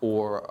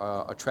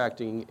or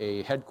attracting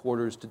a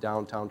headquarters to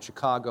downtown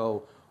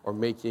Chicago or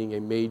making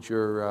a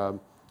major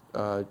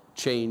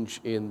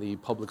change in the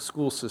public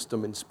school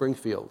system in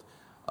Springfield,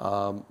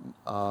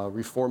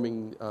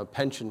 reforming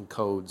pension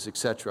codes,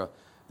 etc.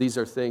 These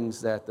are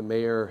things that the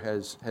mayor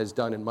has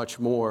done and much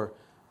more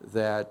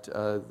that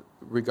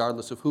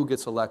regardless of who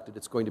gets elected,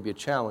 it's going to be a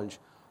challenge.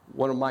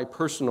 One of my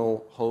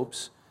personal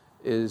hopes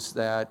is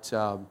that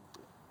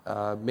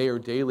Mayor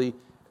Daley,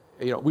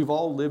 we've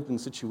all lived in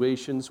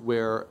situations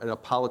where a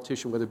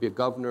politician, whether it be a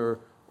governor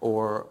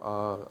or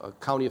a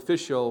county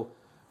official,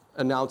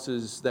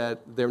 announces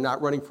that they're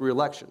not running for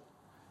re-election.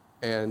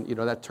 And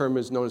that term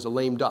is known as a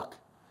lame duck.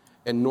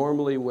 And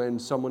normally when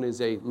someone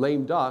is a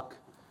lame duck,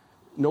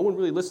 no one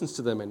really listens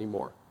to them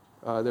anymore.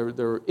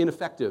 They're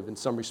ineffective in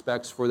some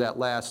respects for that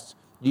last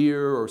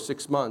year or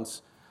 6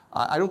 months.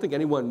 I don't think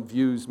anyone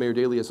views Mayor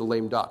Daley as a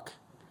lame duck.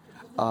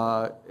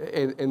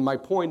 And my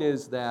point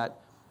is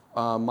that,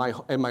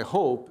 my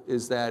hope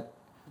is that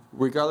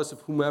regardless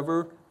of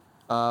whomever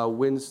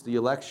wins the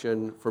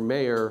election for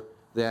mayor,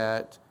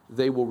 that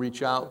they will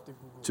reach out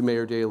to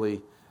Mayor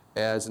Daley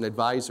as an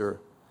advisor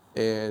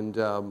and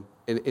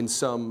in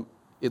some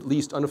at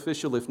least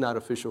unofficial, if not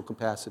official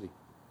capacity.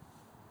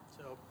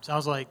 So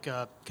sounds like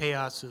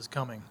chaos is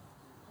coming.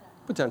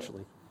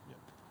 Potentially.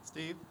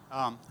 Steve,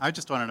 I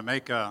just wanted to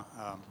make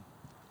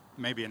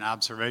maybe an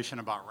observation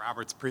about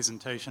Robert's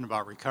presentation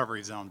about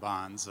recovery zone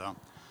bonds.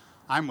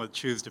 I'm with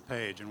Choose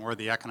DuPage, and we're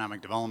the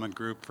economic development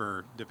group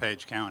for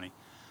DuPage County.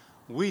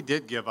 We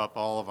did give up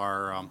all of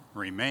our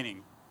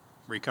remaining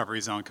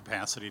recovery zone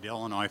capacity to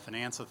Illinois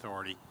Finance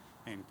Authority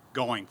And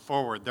going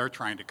forward, they're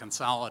trying to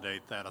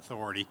consolidate that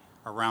authority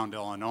around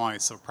Illinois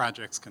so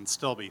projects can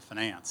still be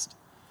financed.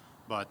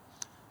 But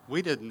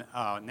we didn't,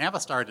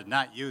 Navistar did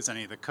not use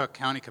any of the Cook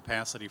County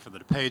capacity for the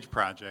DuPage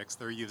projects.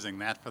 They're using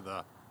that for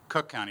the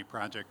Cook County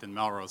project in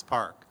Melrose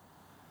Park.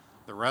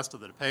 The rest of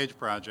the DuPage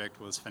project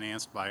was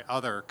financed by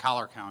other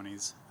collar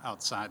counties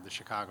outside the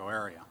Chicago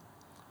area.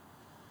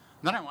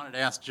 Then I wanted to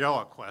ask Joe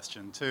a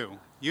question too.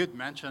 You had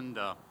mentioned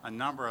a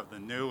number of the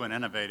new and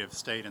innovative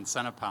state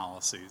incentive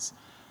policies.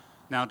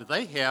 Now, do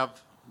they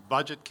have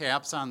budget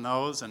caps on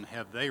those, and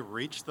have they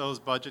reached those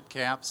budget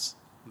caps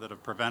that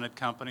have prevented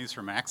companies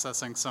from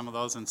accessing some of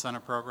those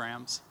incentive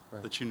programs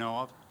that you know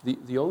of?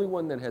 The only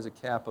one that has a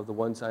cap of the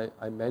ones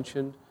I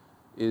mentioned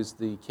is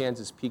the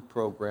Kansas Peak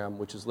program,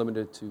 which is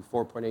limited to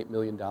 $4.8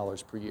 million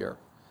per year.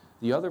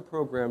 The other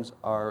programs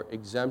are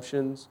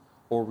exemptions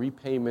or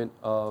repayment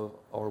of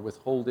or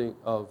withholding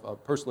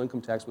of personal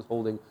income tax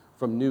withholding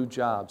from new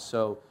jobs.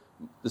 So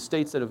the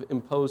states that have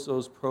imposed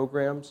those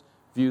programs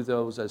view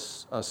those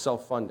as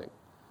self-funding.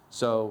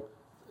 So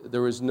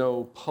there is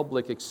no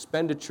public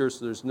expenditure,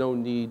 so there's no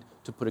need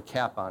to put a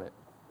cap on it.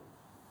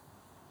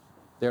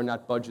 They're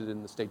not budgeted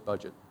in the state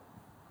budget.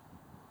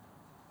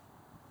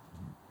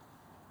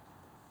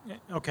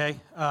 Okay,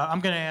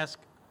 I'm going to ask,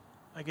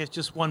 I guess,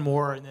 just one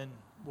more, and then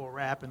we'll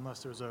wrap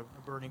unless there's a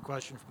burning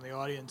question from the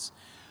audience.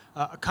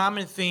 A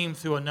common theme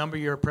through a number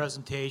of your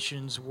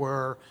presentations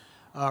were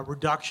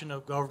reduction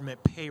of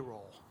government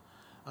payroll,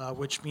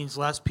 which means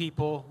less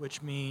people,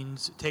 which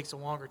means it takes a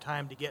longer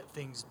time to get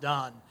things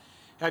done.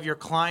 Have your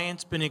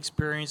clients been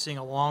experiencing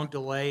a long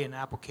delay in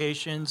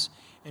applications,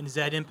 and is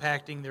that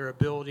impacting their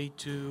ability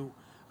to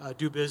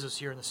do business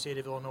here in the state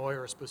of Illinois,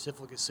 or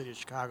specifically the city of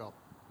Chicago?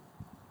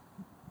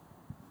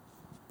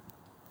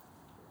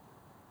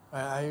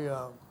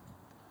 I'll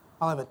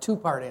have a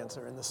two-part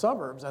answer. In the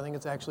suburbs, I think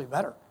it's actually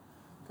better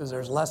because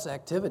there's less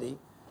activity,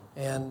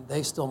 and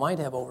they still might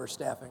have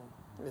overstaffing,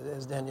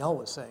 as Danielle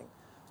was saying.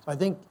 So I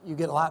think you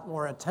get a lot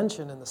more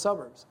attention in the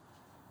suburbs.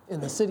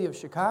 In the city of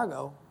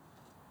Chicago,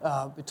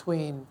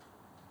 between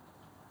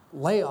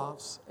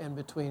layoffs and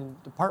between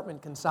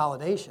department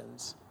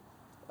consolidations,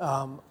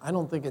 I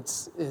don't think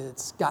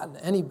it's gotten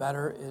any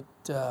better.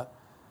 It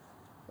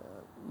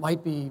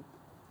might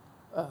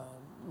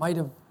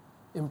have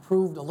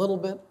improved a little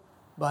bit,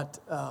 but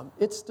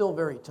it's still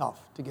very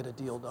tough to get a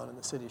deal done in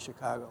the city of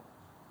Chicago.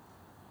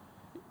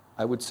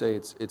 I would say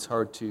it's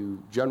hard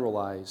to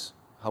generalize.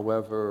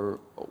 However,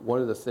 one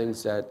of the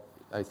things that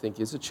I think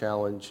is a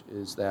challenge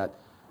is that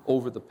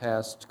over the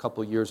past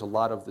couple of years, a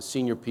lot of the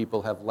senior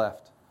people have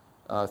left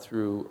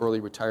through early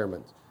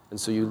retirement. And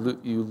so you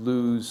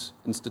lose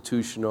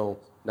institutional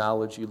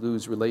knowledge, you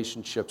lose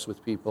relationships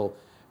with people,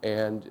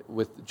 and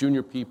with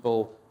junior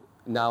people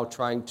now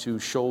trying to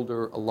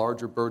shoulder a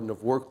larger burden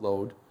of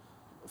workload,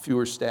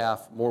 fewer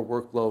staff, more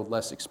workload,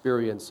 less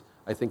experience,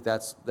 I think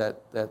that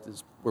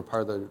is where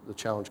part of the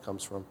challenge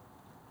comes from.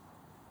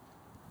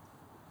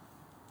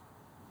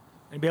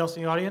 Anybody else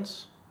in the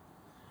audience?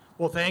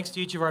 Well, thanks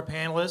to each of our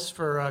panelists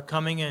for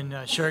coming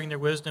and sharing their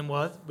wisdom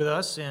with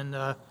us. And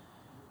am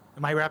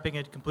I wrapping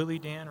it completely,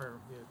 Dan? Or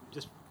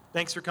just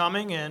thanks for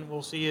coming, and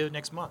we'll see you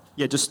next month.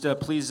 Yeah, just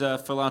please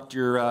fill out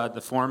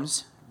the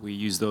forms. We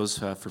use those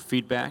for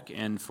feedback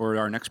and for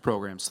our next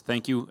programs.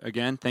 Thank you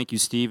again. Thank you,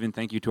 Steve, and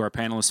thank you to our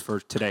panelists for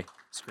today.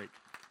 It's great.